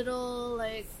the little,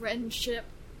 like, friendship,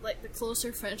 like, the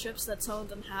closer friendships that some of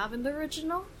them have in the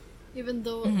original. Even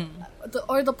though,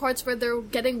 the parts where they're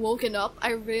getting woken up,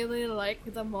 I really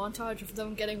like the montage of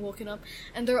them getting woken up,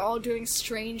 and they're all doing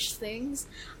strange things.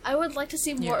 I would like to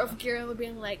see more of Guillermo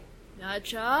being like,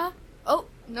 Nacha? Oh,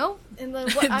 no? And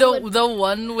then what the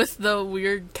one with the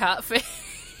weird cat face?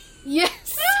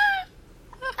 Yes!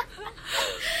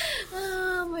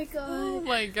 Oh my god. Oh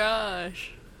my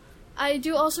gosh. I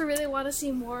do also really want to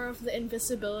see more of the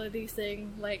invisibility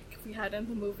thing, like we had in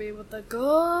the movie with the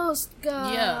ghost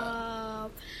guy. Yeah.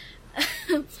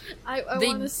 I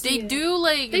want to see They do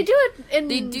it in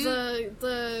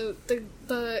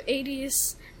the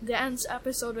 80s dance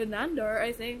episode in Nandor,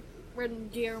 I think, when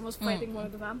Guillermo was fighting one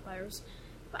of the vampires.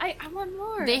 But I want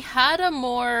more. They had a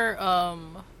more,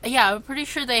 I'm pretty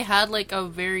sure they had, like, a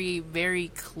very, very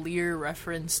clear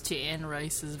reference to Anne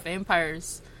Rice's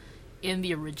vampires in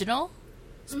the original.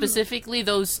 Specifically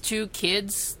those two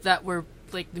kids that were,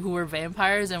 like, who were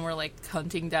vampires and were, like,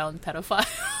 hunting down pedophiles.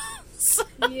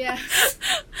 Yes.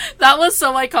 That was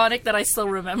so iconic that I still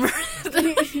remember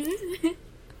it.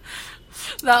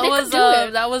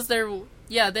 That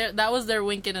was their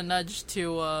wink and a nudge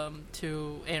to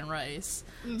Anne Rice.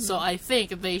 So I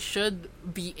think they should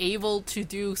be able to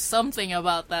do something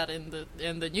about that in the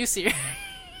new series.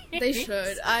 They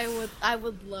should. I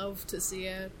would love to see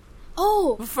it.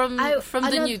 Oh, from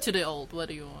the new to the old, what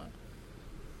do you want?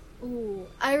 Ooh,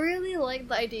 I really like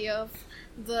the idea of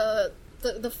the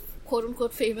quote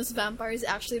unquote famous vampires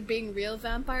actually being real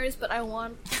vampires, but I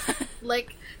want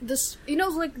like this,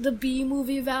 like the B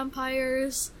movie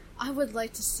vampires. I would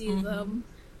like to see them.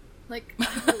 Like,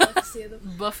 I would like to see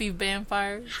them. Buffy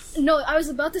vampires? No, I was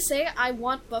about to say I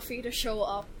want Buffy to show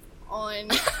up on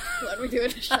What We Do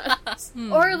in the Shadows.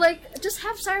 Or, like, just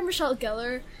have Sarah Michelle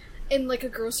Gellar in, like, a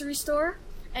grocery store,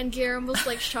 and Guillermo's,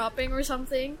 like, shopping or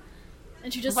something,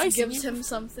 and she just gives him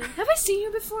something. Have I seen you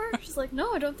before? She's like,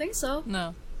 no, I don't think so.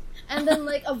 No. And then,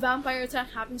 like, a vampire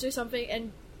attack happens or something,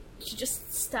 and she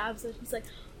just stabs it. She's like,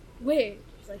 wait.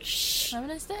 She's like, shh. Have a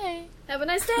nice day. Have a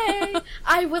nice day.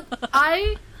 I would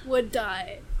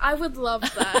die. I would love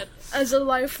that. As a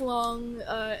lifelong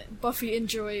Buffy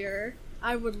enjoyer,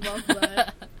 I would love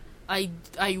that. I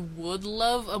would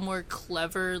love a more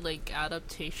clever, like,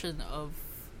 adaptation of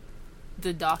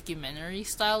the documentary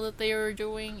style that they were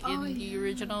doing in the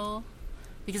original.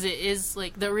 Because it is,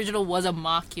 like, the original was a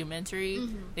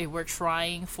mockumentary. They were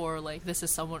trying for, like, this is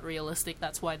somewhat realistic.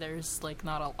 That's why there's, like,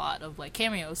 not a lot of, like,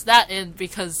 cameos. That, and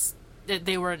because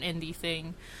they were an indie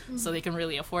thing, so they can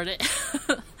really afford it.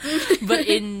 but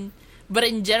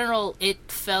in general, it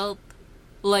felt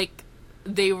like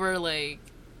they were like,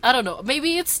 I don't know,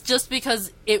 maybe it's just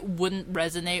because it wouldn't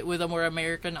resonate with a more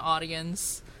American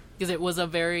audience, because it was a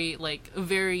very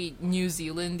New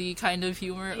Zealandy kind of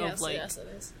humor of like, yes, it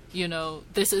is. you know,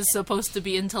 this is supposed to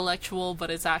be intellectual, but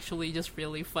it's actually just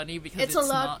really funny because it's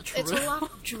not true. It's a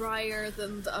lot drier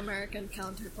than the American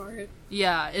counterpart.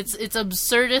 Yeah, it's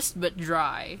absurdist but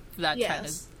dry. That kind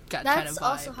of vibe. That's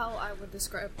also how I would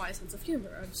describe my sense of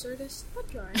humor. Absurdist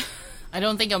but dry. I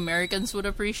don't think Americans would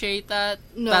appreciate that.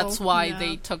 No, that's why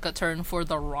they took a turn for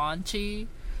the raunchy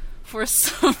for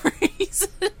some reason.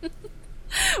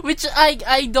 Which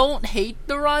I don't hate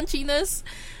the raunchiness.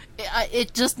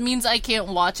 It just means I can't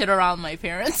watch it around my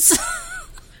parents.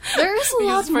 There's a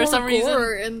lot more some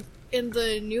gore in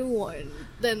the new one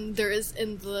than there is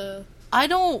in the... I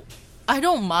don't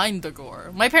mind the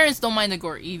gore. My parents don't mind the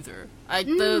gore either.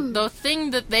 The thing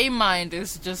that they mind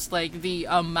is just like the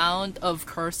amount of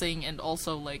cursing and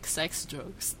also like sex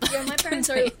jokes. Yeah, my parents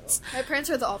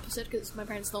are the opposite, because my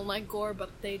parents don't like gore,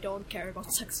 but they don't care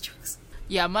about sex jokes.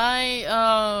 Yeah,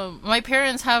 my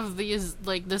parents have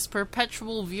this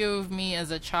perpetual view of me as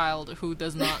a child who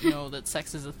does not know that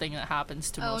sex is a thing that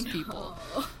happens to most people.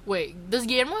 Wait, does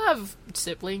Guillermo have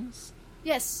siblings?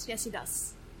 Yes, he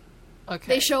does.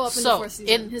 Okay. They show up in the fourth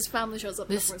season. His family shows up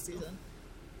in the fourth season.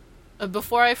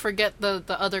 Before I forget the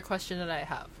other question that I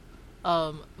have,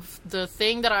 the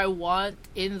thing that I want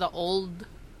in the old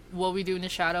What We Do in the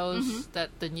Shadows that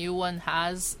the new one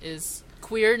has is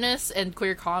queerness and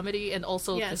queer comedy, and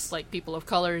also just like people of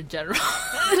color in general.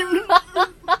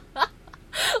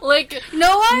 Like,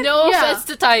 no offense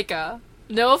to Taika.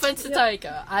 No offense to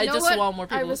Taika. I just want more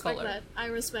people of color. I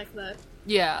respect that.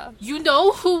 Yeah. You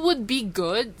know who would be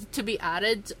good to be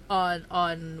added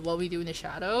on What We Do in the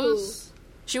Shadows? Who?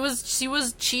 She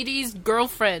was Chidi's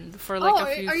girlfriend for like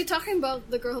a few... Are you talking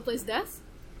about the girl who plays Death?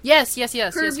 Yes.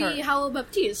 Kirby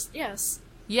Howell-Baptiste, yes.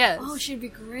 Yes. Oh, she'd be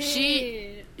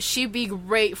great. She'd be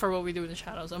great for What We Do in the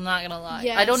Shadows, I'm not gonna lie.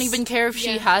 Yes. I don't even care if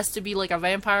she has to be like a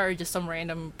vampire or just some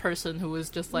random person who is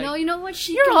just like... No, you know what?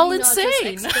 You're all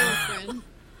insane!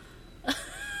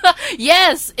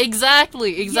 Yes,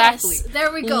 exactly. Yes,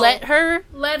 there we go. Let her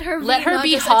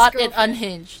be hot and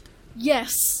unhinged.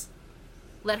 Yes.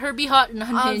 Let her be hot and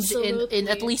unhinged in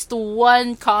at least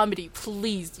one comedy,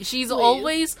 please. She's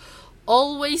always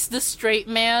the straight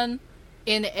man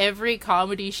in every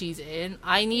comedy she's in.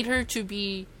 I need her to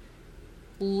be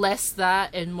less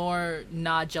that and more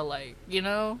Nadja-like, you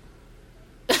know?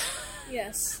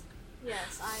 Yes,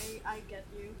 I get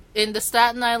you. In the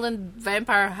Staten Island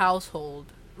vampire household,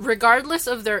 regardless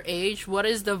of their age, what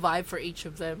is the vibe for each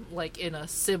of them, like in a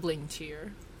sibling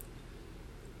tier?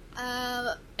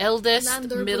 Eldest,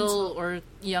 Nandor, middle, Bunso. or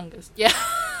youngest? Yeah.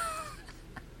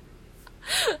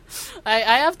 I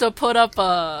have to put up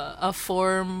a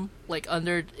form like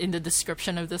in the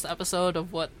description of this episode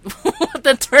of what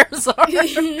the terms are.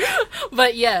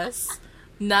 But yes,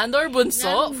 Nandor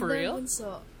Bunso, for real.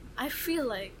 Bunso. I feel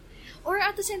like, or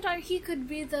at the same time, he could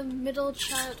be the middle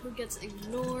child who gets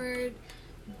ignored.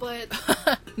 But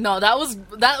no,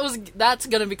 that's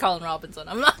gonna be Colin Robinson.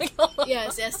 I'm not gonna.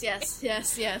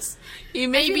 Yes. He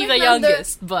may be the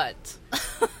youngest, but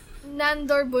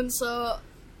Nandor Bunso.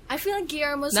 I feel like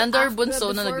Guillermo's Nandor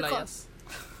Bunso na naglayas.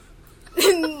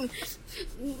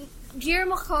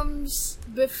 Guillermo comes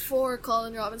before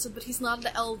Colin Robinson, but he's not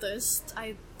the eldest,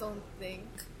 I don't think.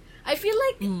 I feel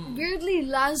like, weirdly,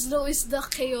 Laszlo is the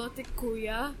chaotic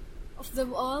kuya of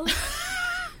them all.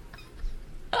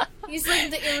 He's like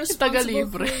the irresponsible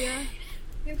kuya.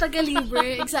 Yung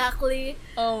taga-libre, exactly.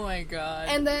 Oh my god.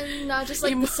 And then, not just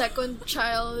like the second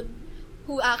child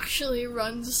who actually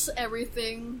runs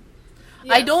everything.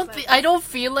 Yeah, I don't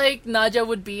feel like Nadja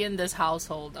would be in this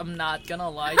household. I'm not gonna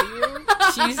lie to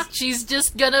you. she's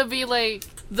just gonna be like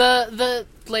the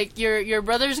like your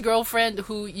brother's girlfriend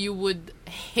who you would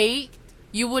hate.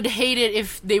 You would hate it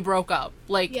if they broke up.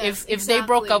 Like if they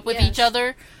broke up with each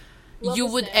other, love you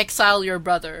would dead. Exile your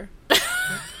brother.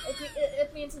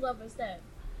 It means love is dead,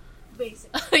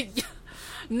 basically.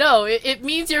 No, it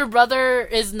means your brother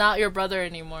is not your brother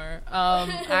anymore.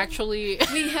 Actually,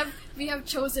 we have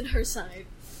chosen her side.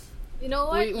 You know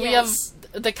what? We have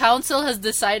the council has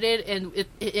decided, and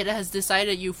it has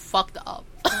decided you fucked up.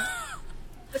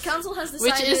 The council has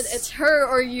decided it's her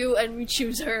or you, and we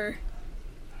choose her.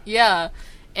 Yeah,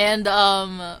 and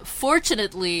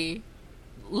fortunately,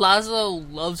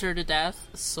 Laszlo loves her to death.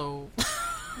 So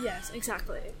yes,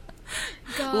 exactly.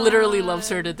 God, literally loves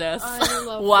her to death. I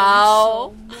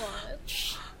love her so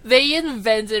much. They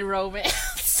invented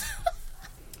romance.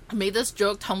 made this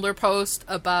joke Tumblr post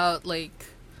about, like,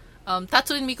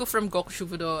 Tatsuin Miku from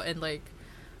Gokushufudo and, like,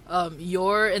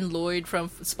 Yor and Lloyd from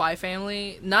Spy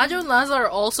Family. Najo and Laza are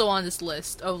also on this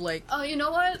list of, like... Oh, you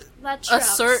know what? That a tracks.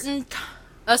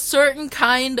 certain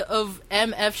kind of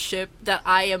MF ship that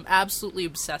I am absolutely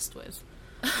obsessed with.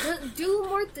 Do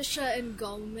Morticia and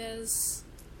Gomez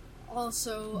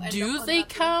also... Do they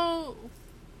count?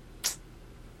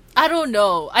 I don't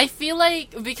know. I feel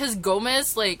like because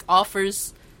Gomez, like,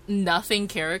 offers nothing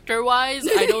character-wise,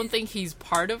 I don't think he's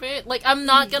part of it. Like, I'm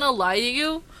not gonna lie to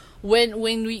you. When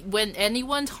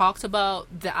anyone talks about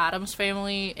the Addams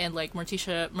Family and, like,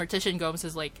 Morticia and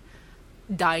Gomez's, like,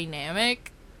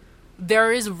 dynamic,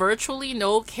 there is virtually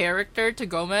no character to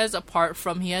Gomez apart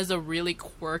from he has a really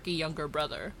quirky younger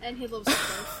brother. And he loves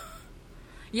both.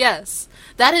 Yes,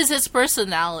 that is his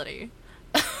personality.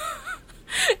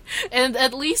 And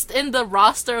at least in the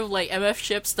roster of, like, MF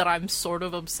ships that I'm sort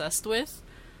of obsessed with,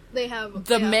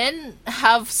 men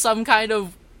have some kind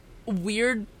of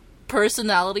weird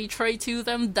personality trait to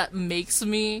them that makes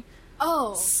me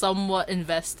somewhat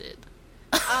invested.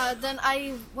 Then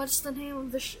what's the name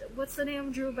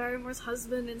of Drew Barrymore's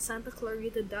husband in Santa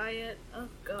Clarita Diet? Oh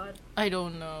god. I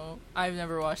don't know. I've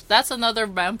never watched. That's another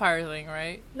vampire thing,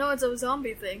 right? No, it's a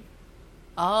zombie thing.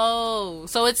 Oh,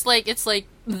 so it's like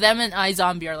them and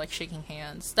iZombie are, like, shaking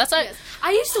hands. That's yes.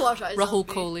 I used to watch iZombie. Rahul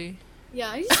Kohli.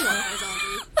 Yeah, I used to watch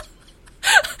iZombie.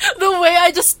 The way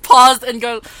I just paused and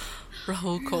go,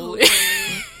 Rahul Kohli.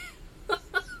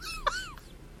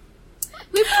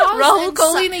 Rahul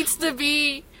Kohli needs to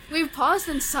be... We've paused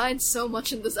and sighed so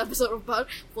much in this episode about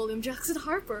William Jackson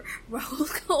Harper. Rahul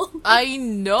Kohli. I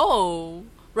know.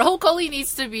 Rahul Kohli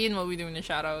needs to be in What We Do in the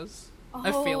Shadows.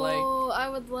 I feel like. Oh, I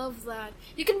would love that.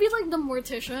 You can be like the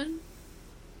mortician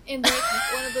in,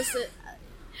 like, one of the...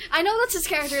 I know that's his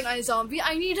character in iZombie.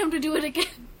 I need him to do it again.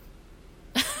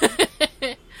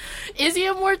 Is he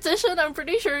a mortician? I'm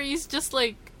pretty sure he's just,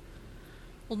 like...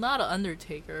 Well, not an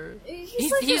undertaker.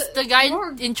 He's the guy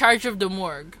in charge of the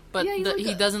morgue, but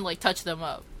he doesn't, like, touch them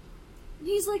up.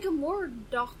 He's like a morgue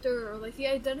doctor, or, like, he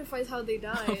identifies how they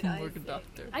died. Morgue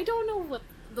doctor. I don't know what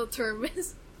the term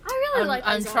is. I really like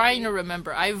I'm trying to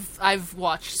remember. I've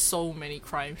watched so many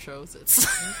crime shows. It's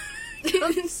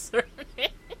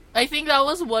I think that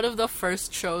was one of the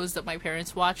first shows that my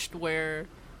parents watched where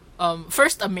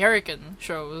first American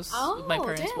shows my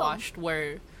parents watched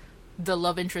where the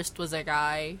love interest was a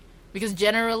guy, because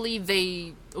generally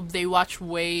they watch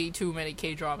way too many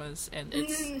K-dramas, and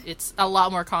it's a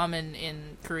lot more common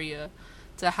in Korea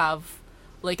to have,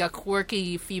 like, a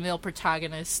quirky female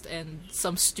protagonist and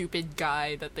some stupid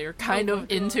guy that they're kind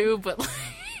of into, but, like,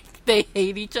 they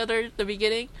hate each other at the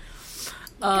beginning.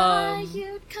 Guy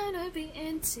you'd kind of be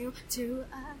into, to you.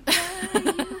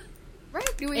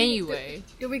 Right? Anyway.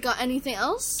 Do we got anything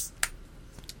else?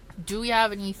 Do we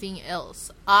have anything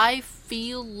else? I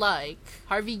feel like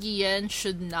Harvey Guillen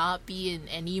should not be in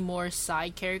any more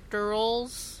side character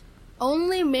roles.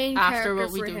 Only main after character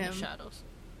What We for Do him. in the Shadows.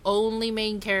 Only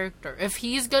main character. If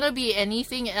he's gonna be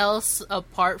anything else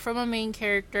apart from a main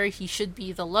character, he should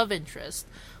be the love interest,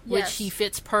 which he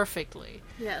fits perfectly.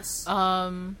 Yes.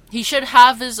 He should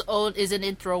have his own. Isn't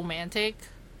it romantic?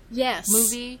 Yes.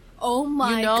 Movie. Oh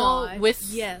my god. with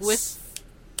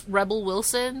Rebel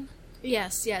Wilson.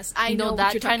 Yes. I know that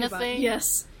what you're kind of about. thing.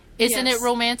 Yes. Isn't it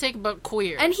romantic but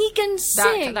queer? And he can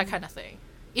sing. That kind of thing.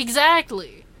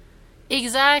 Exactly.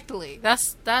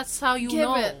 That's how you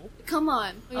know. It. Come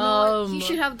on. You know what? He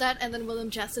should have that, and then William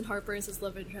Jackson Harper is his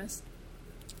love interest.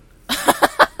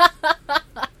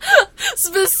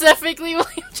 Specifically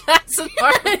William Jackson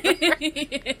Harper.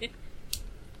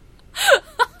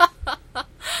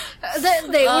 They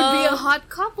would be a hot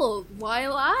couple. Why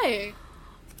lie?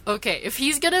 Okay, if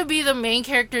he's gonna be the main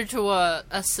character to a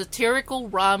satirical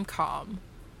rom-com,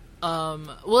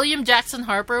 William Jackson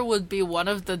Harper would be one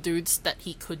of the dudes that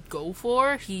he could go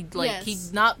for. He'd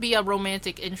not be a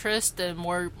romantic interest, and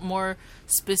more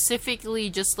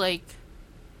specifically just like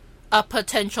a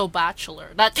potential bachelor.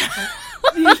 That kind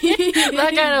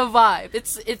of vibe.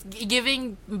 It's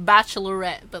giving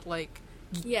Bachelorette, but like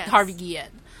Harvey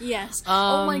Guillen. Yes.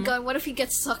 Oh my god, what if he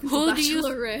gets sucked into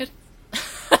Bachelorette?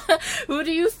 Who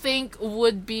do you think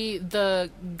would be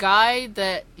the guy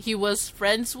that he was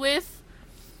friends with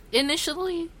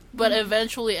initially, but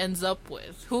eventually ends up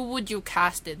with? Who would you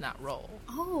cast in that role?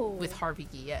 Oh. With Harvey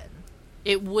Guillen.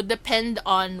 It would depend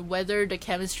on whether the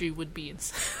chemistry would be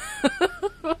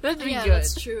would be good.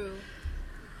 That's true.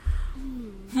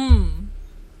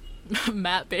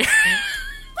 Matt Berry.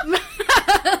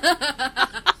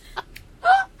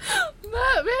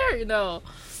 Matt Berry, no.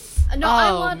 No, I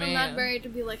Oh, want man. Matt Berry to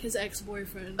be like his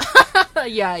ex-boyfriend.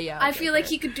 Yeah. I okay, feel like fair.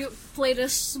 he could play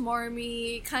this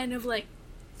smarmy, kind of like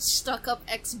stuck-up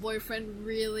ex-boyfriend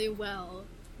really well.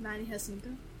 Manny Jacinto.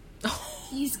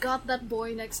 He's got that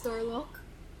boy next door look.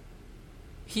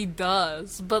 He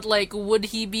does, but like, would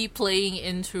he be playing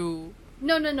into?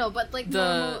 No, but like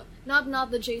The- normal,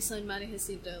 not the Jason Manny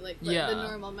Jacinto, like Yeah. the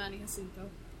normal Manny Jacinto.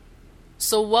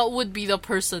 So what would be the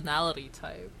personality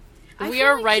type? I We feel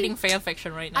are like writing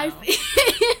fanfiction right now.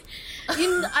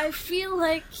 I feel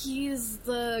like he's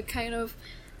the kind of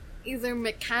either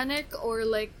mechanic or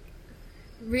like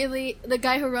really the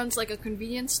guy who runs like a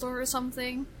convenience store or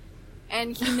something,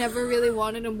 and he never really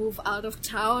wanted to move out of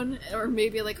town, or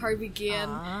maybe like Harvey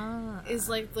Guillen is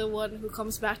like the one who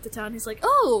comes back to town. He's like,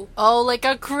 oh, like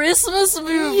a Christmas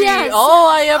movie. Yes. Oh,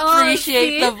 I appreciate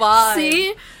see? the vibe.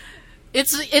 See,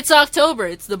 It's October.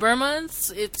 It's the Burr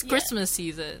months. It's Yeah. Christmas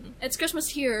season. it's Christmas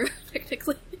here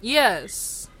technically.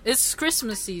 Yes, it's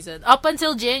Christmas season up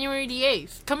until January the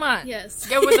 8th. Come on, Yes,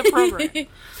 get with the program.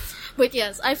 But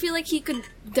yes, I feel like he could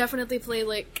definitely play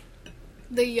like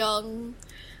the young,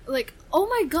 like, oh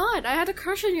my god, I had a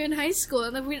crush on you in high school,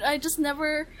 and then I just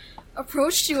never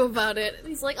approached you about it. And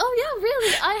he's like, oh yeah,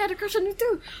 really, I had a crush on you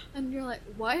too, and you're like,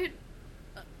 what?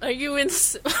 Are you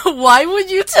Why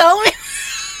would you tell me?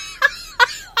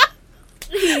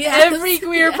 Yes, Every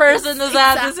queer yes, person has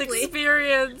had this exactly.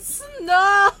 experience.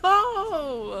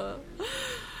 No,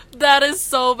 that is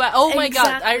so bad. Oh my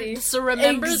god!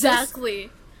 Exactly.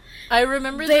 I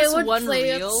remember They this would one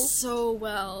play reel. it so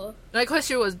well. My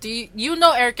question was, do you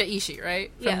know Erika Ishii,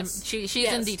 right? Yes. She's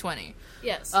Yes. in D20.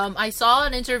 Yes. I saw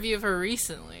an interview of her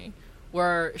recently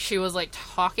where she was like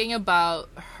talking about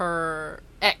her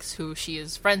ex, who she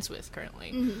is friends with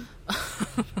currently.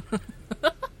 Mm-hmm.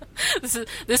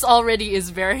 This already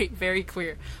is very, very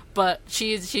queer, but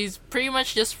she's pretty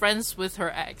much just friends with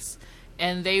her ex,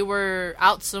 and they were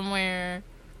out somewhere,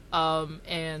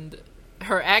 and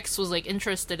her ex was like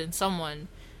interested in someone,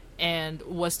 and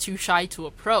was too shy to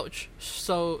approach.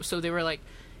 So they were like,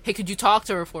 "Hey, could you talk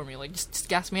to her for me? Like, just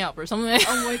gas me up or something."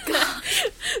 Oh my god.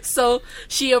 So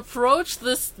she approached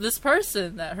this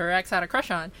person that her ex had a crush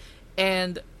on,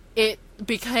 and it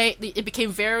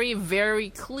became very, very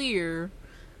clear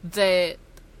that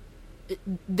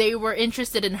they were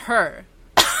interested in her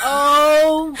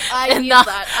Oh, I And need not-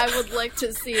 that. I would like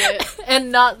to see it.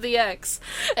 and not the ex.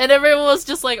 And everyone was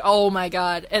just like, "Oh my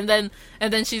god." And then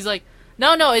she's like,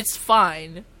 "No, it's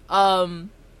fine.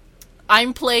 I'm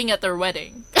playing at their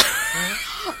wedding."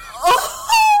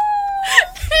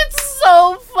 It's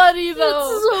so funny though.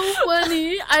 It's so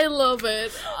funny. I love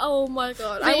it. Oh my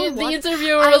god. The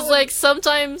interviewer was like,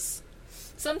 sometimes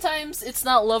it's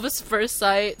not love at first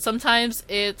sight. Sometimes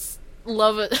it's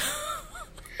love at...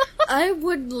 I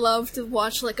would love to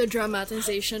watch like a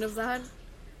dramatization of that.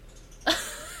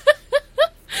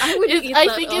 I would eat I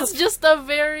that think up. it's just a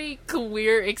very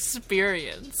queer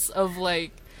experience of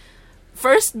like,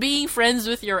 first being friends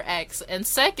with your ex, and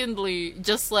secondly,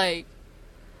 just like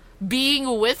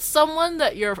being with someone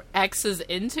that your ex is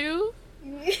into,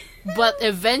 but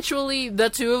eventually the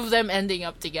two of them ending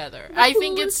up together. I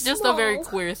think pool it's is just a very small.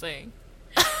 queer thing.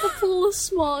 The pool is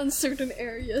small in certain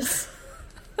areas.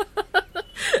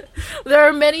 There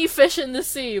are many fish in the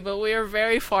sea, but we are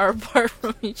very far apart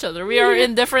from each other. We are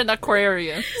in different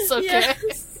aquariums, okay?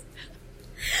 Yes.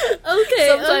 Okay.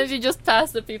 Sometimes you just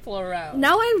pass the people around.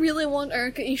 Now I really want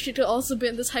Erika Ishii to also be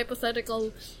in this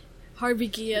hypothetical Harvey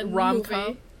Guillen Rom-com?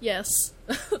 movie. Yes.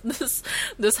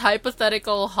 this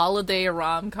hypothetical holiday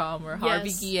rom-com where Harvey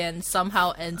Yes. Guillen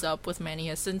somehow ends up with Manny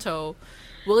Jacinto.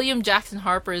 William Jackson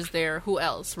Harper is there. Who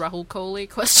else? Rahul Kohli?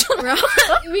 Question.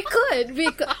 We could.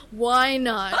 Why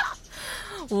not?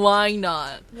 Why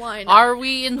not? Why not? Are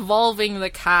we involving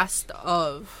the cast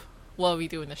of What We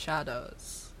Do in the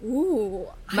Shadows? Ooh.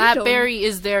 Matt Berry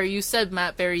is there. You said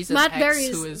Matt Berry's his Matt ex, Berry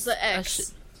who is is the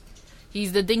ex.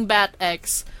 He's the dingbat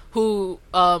ex who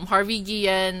Harvey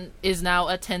Guillen is now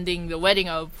attending the wedding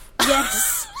of.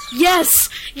 Yes. Yes.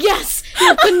 Yes.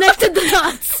 You connected the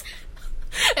dots.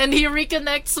 And he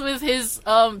reconnects with his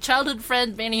childhood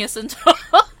friend Manny Jacinto.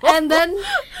 And then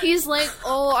he's like,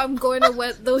 "Oh, I'm going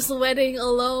to those wedding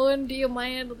alone. Do you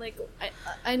mind? Like,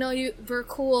 I know we're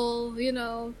cool. You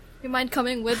know, you mind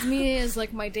coming with me as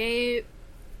like my date?"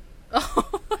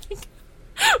 Oh my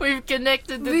god. We've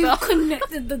connected the We've dots.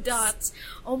 connected the dots.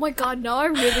 Oh my god! Now I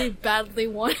really badly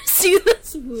want to see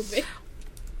this movie.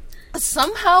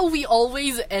 Somehow we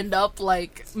always end up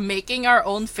like making our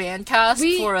own fan cast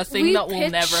for a thing we that will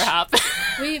pitch- never happen.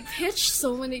 We pitched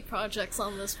so many projects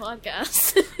on this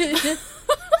podcast.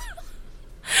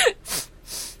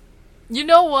 You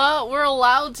know what? We're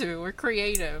allowed to. We're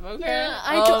creative, okay? Yeah,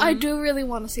 I do really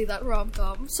want to see that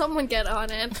rom-com. Someone get on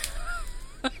it.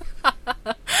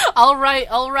 All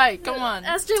right, come on.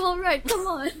 SJ will write, come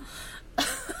on.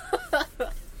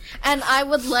 And I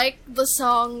would like the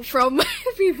song from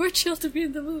Fever Chill to be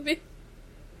in the movie.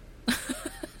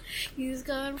 He's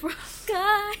gone from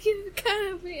sky, you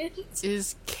gotta be.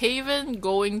 Is Kaven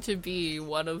going to be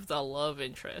one of the love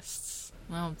interests?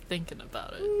 Well, I'm thinking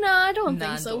about it. No, I don't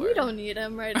think so. We don't need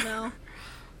him right now.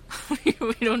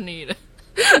 we don't need it.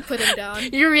 Put him down.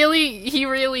 He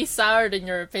really soured in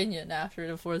your opinion after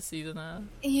the 4th season, huh?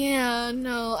 Yeah,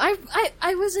 no.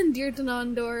 I was endeared to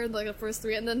Nandor in like the first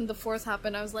 3, and then the 4th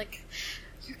happened. I was like,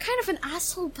 you're kind of an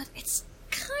asshole, but it's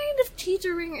kind of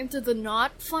teetering into the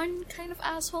not fun kind of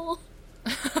asshole.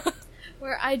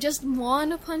 Where I just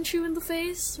want to punch you in the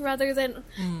face rather than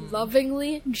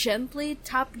lovingly, gently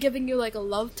giving you like a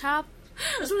love tap.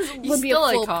 This would be a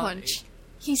full punch.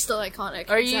 He's still iconic.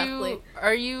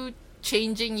 Are you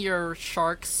changing your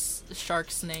shark's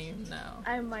name now?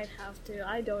 I might have to.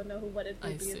 I don't know what it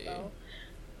would be though.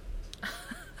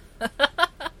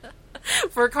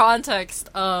 For context,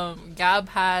 Gab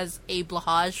has a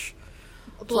Blahaj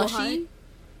plushie.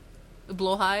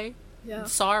 Blohai? Yeah.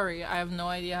 Sorry, I have no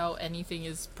idea how anything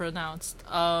is pronounced.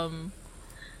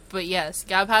 But yes,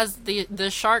 Gab has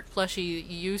the shark plushie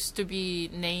used to be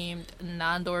named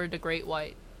Nandor the Great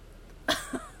White.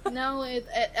 Now I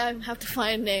have to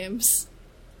find names.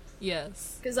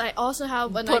 Yes. Because I also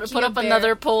have an put up bear.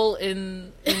 another poll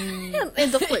in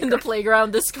the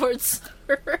playground Discord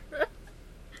server.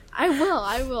 I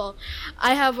will.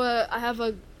 I have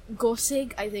a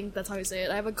Gosig, I think that's how you say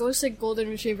it. I have a Gosig Golden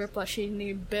Retriever plushie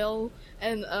named Bill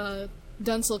and a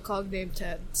Dunselcog named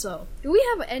Ted. So, do we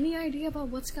have any idea about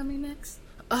what's coming next?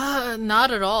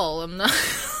 Not at all. I'm not.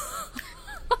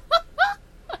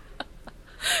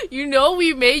 You know,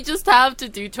 we may just have to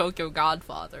do Tokyo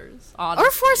Godfathers, honestly.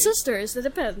 Or Four Sisters, it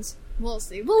depends. We'll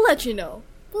see. We'll let you know.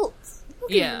 We'll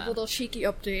give you a little cheeky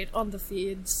update on the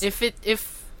feeds.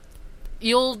 If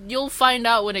you'll find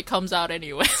out when it comes out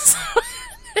anyways.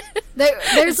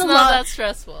 There's it's not that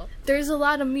stressful. There's a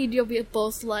lot of media we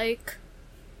both like.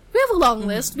 We have a long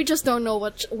list. We just don't know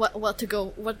what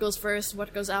goes first,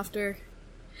 what goes after.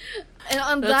 And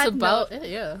on That's that about note, it,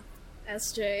 yeah.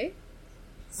 SJ,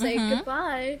 say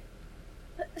goodbye.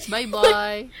 Bye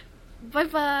bye. Bye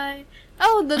bye.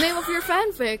 Oh, the name of your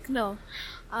fanfic? No.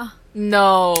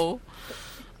 No.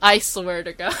 I swear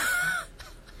to God.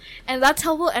 And that's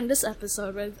how we'll end this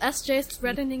episode, with SJ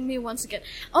threatening me once again.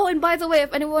 Oh, and by the way,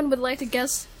 if anyone would like to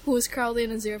guess who is Crowley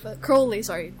and Aziraphale, Crowley and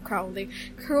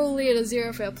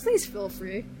Aziraphale, please feel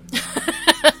free.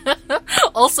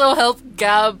 Also help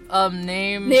Gab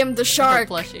name the shark.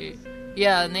 Plushie.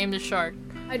 Yeah, name the shark.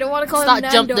 I don't want to call him Let's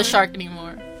Nandor. not jump the shark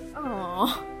anymore.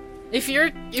 Aww. If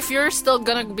you're still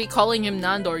gonna be calling him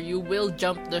Nandor, you will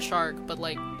jump the shark, but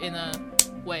like in a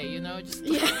way, you know, just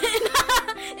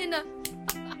in a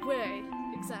way,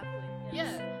 exactly.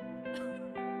 Yes. Yeah.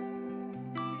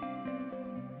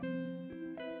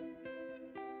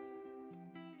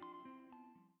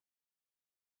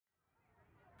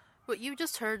 What you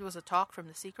just heard was a talk from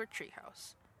the Secret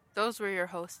Treehouse. Those were your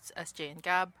hosts, SJ and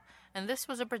Gab, and this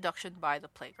was a production by The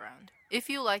Playground. If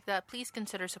you like that, please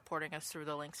consider supporting us through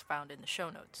the links found in the show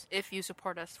notes. If you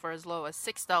support us for as low as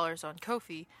 $6 on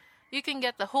Ko-fi, you can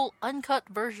get the whole uncut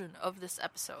version of this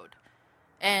episode.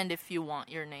 And if you want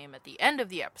your name at the end of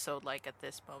the episode, like at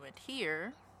this moment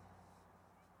here,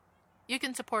 you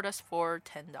can support us for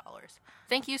 $10.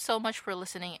 Thank you so much for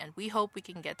listening, and we hope we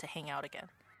can get to hang out again.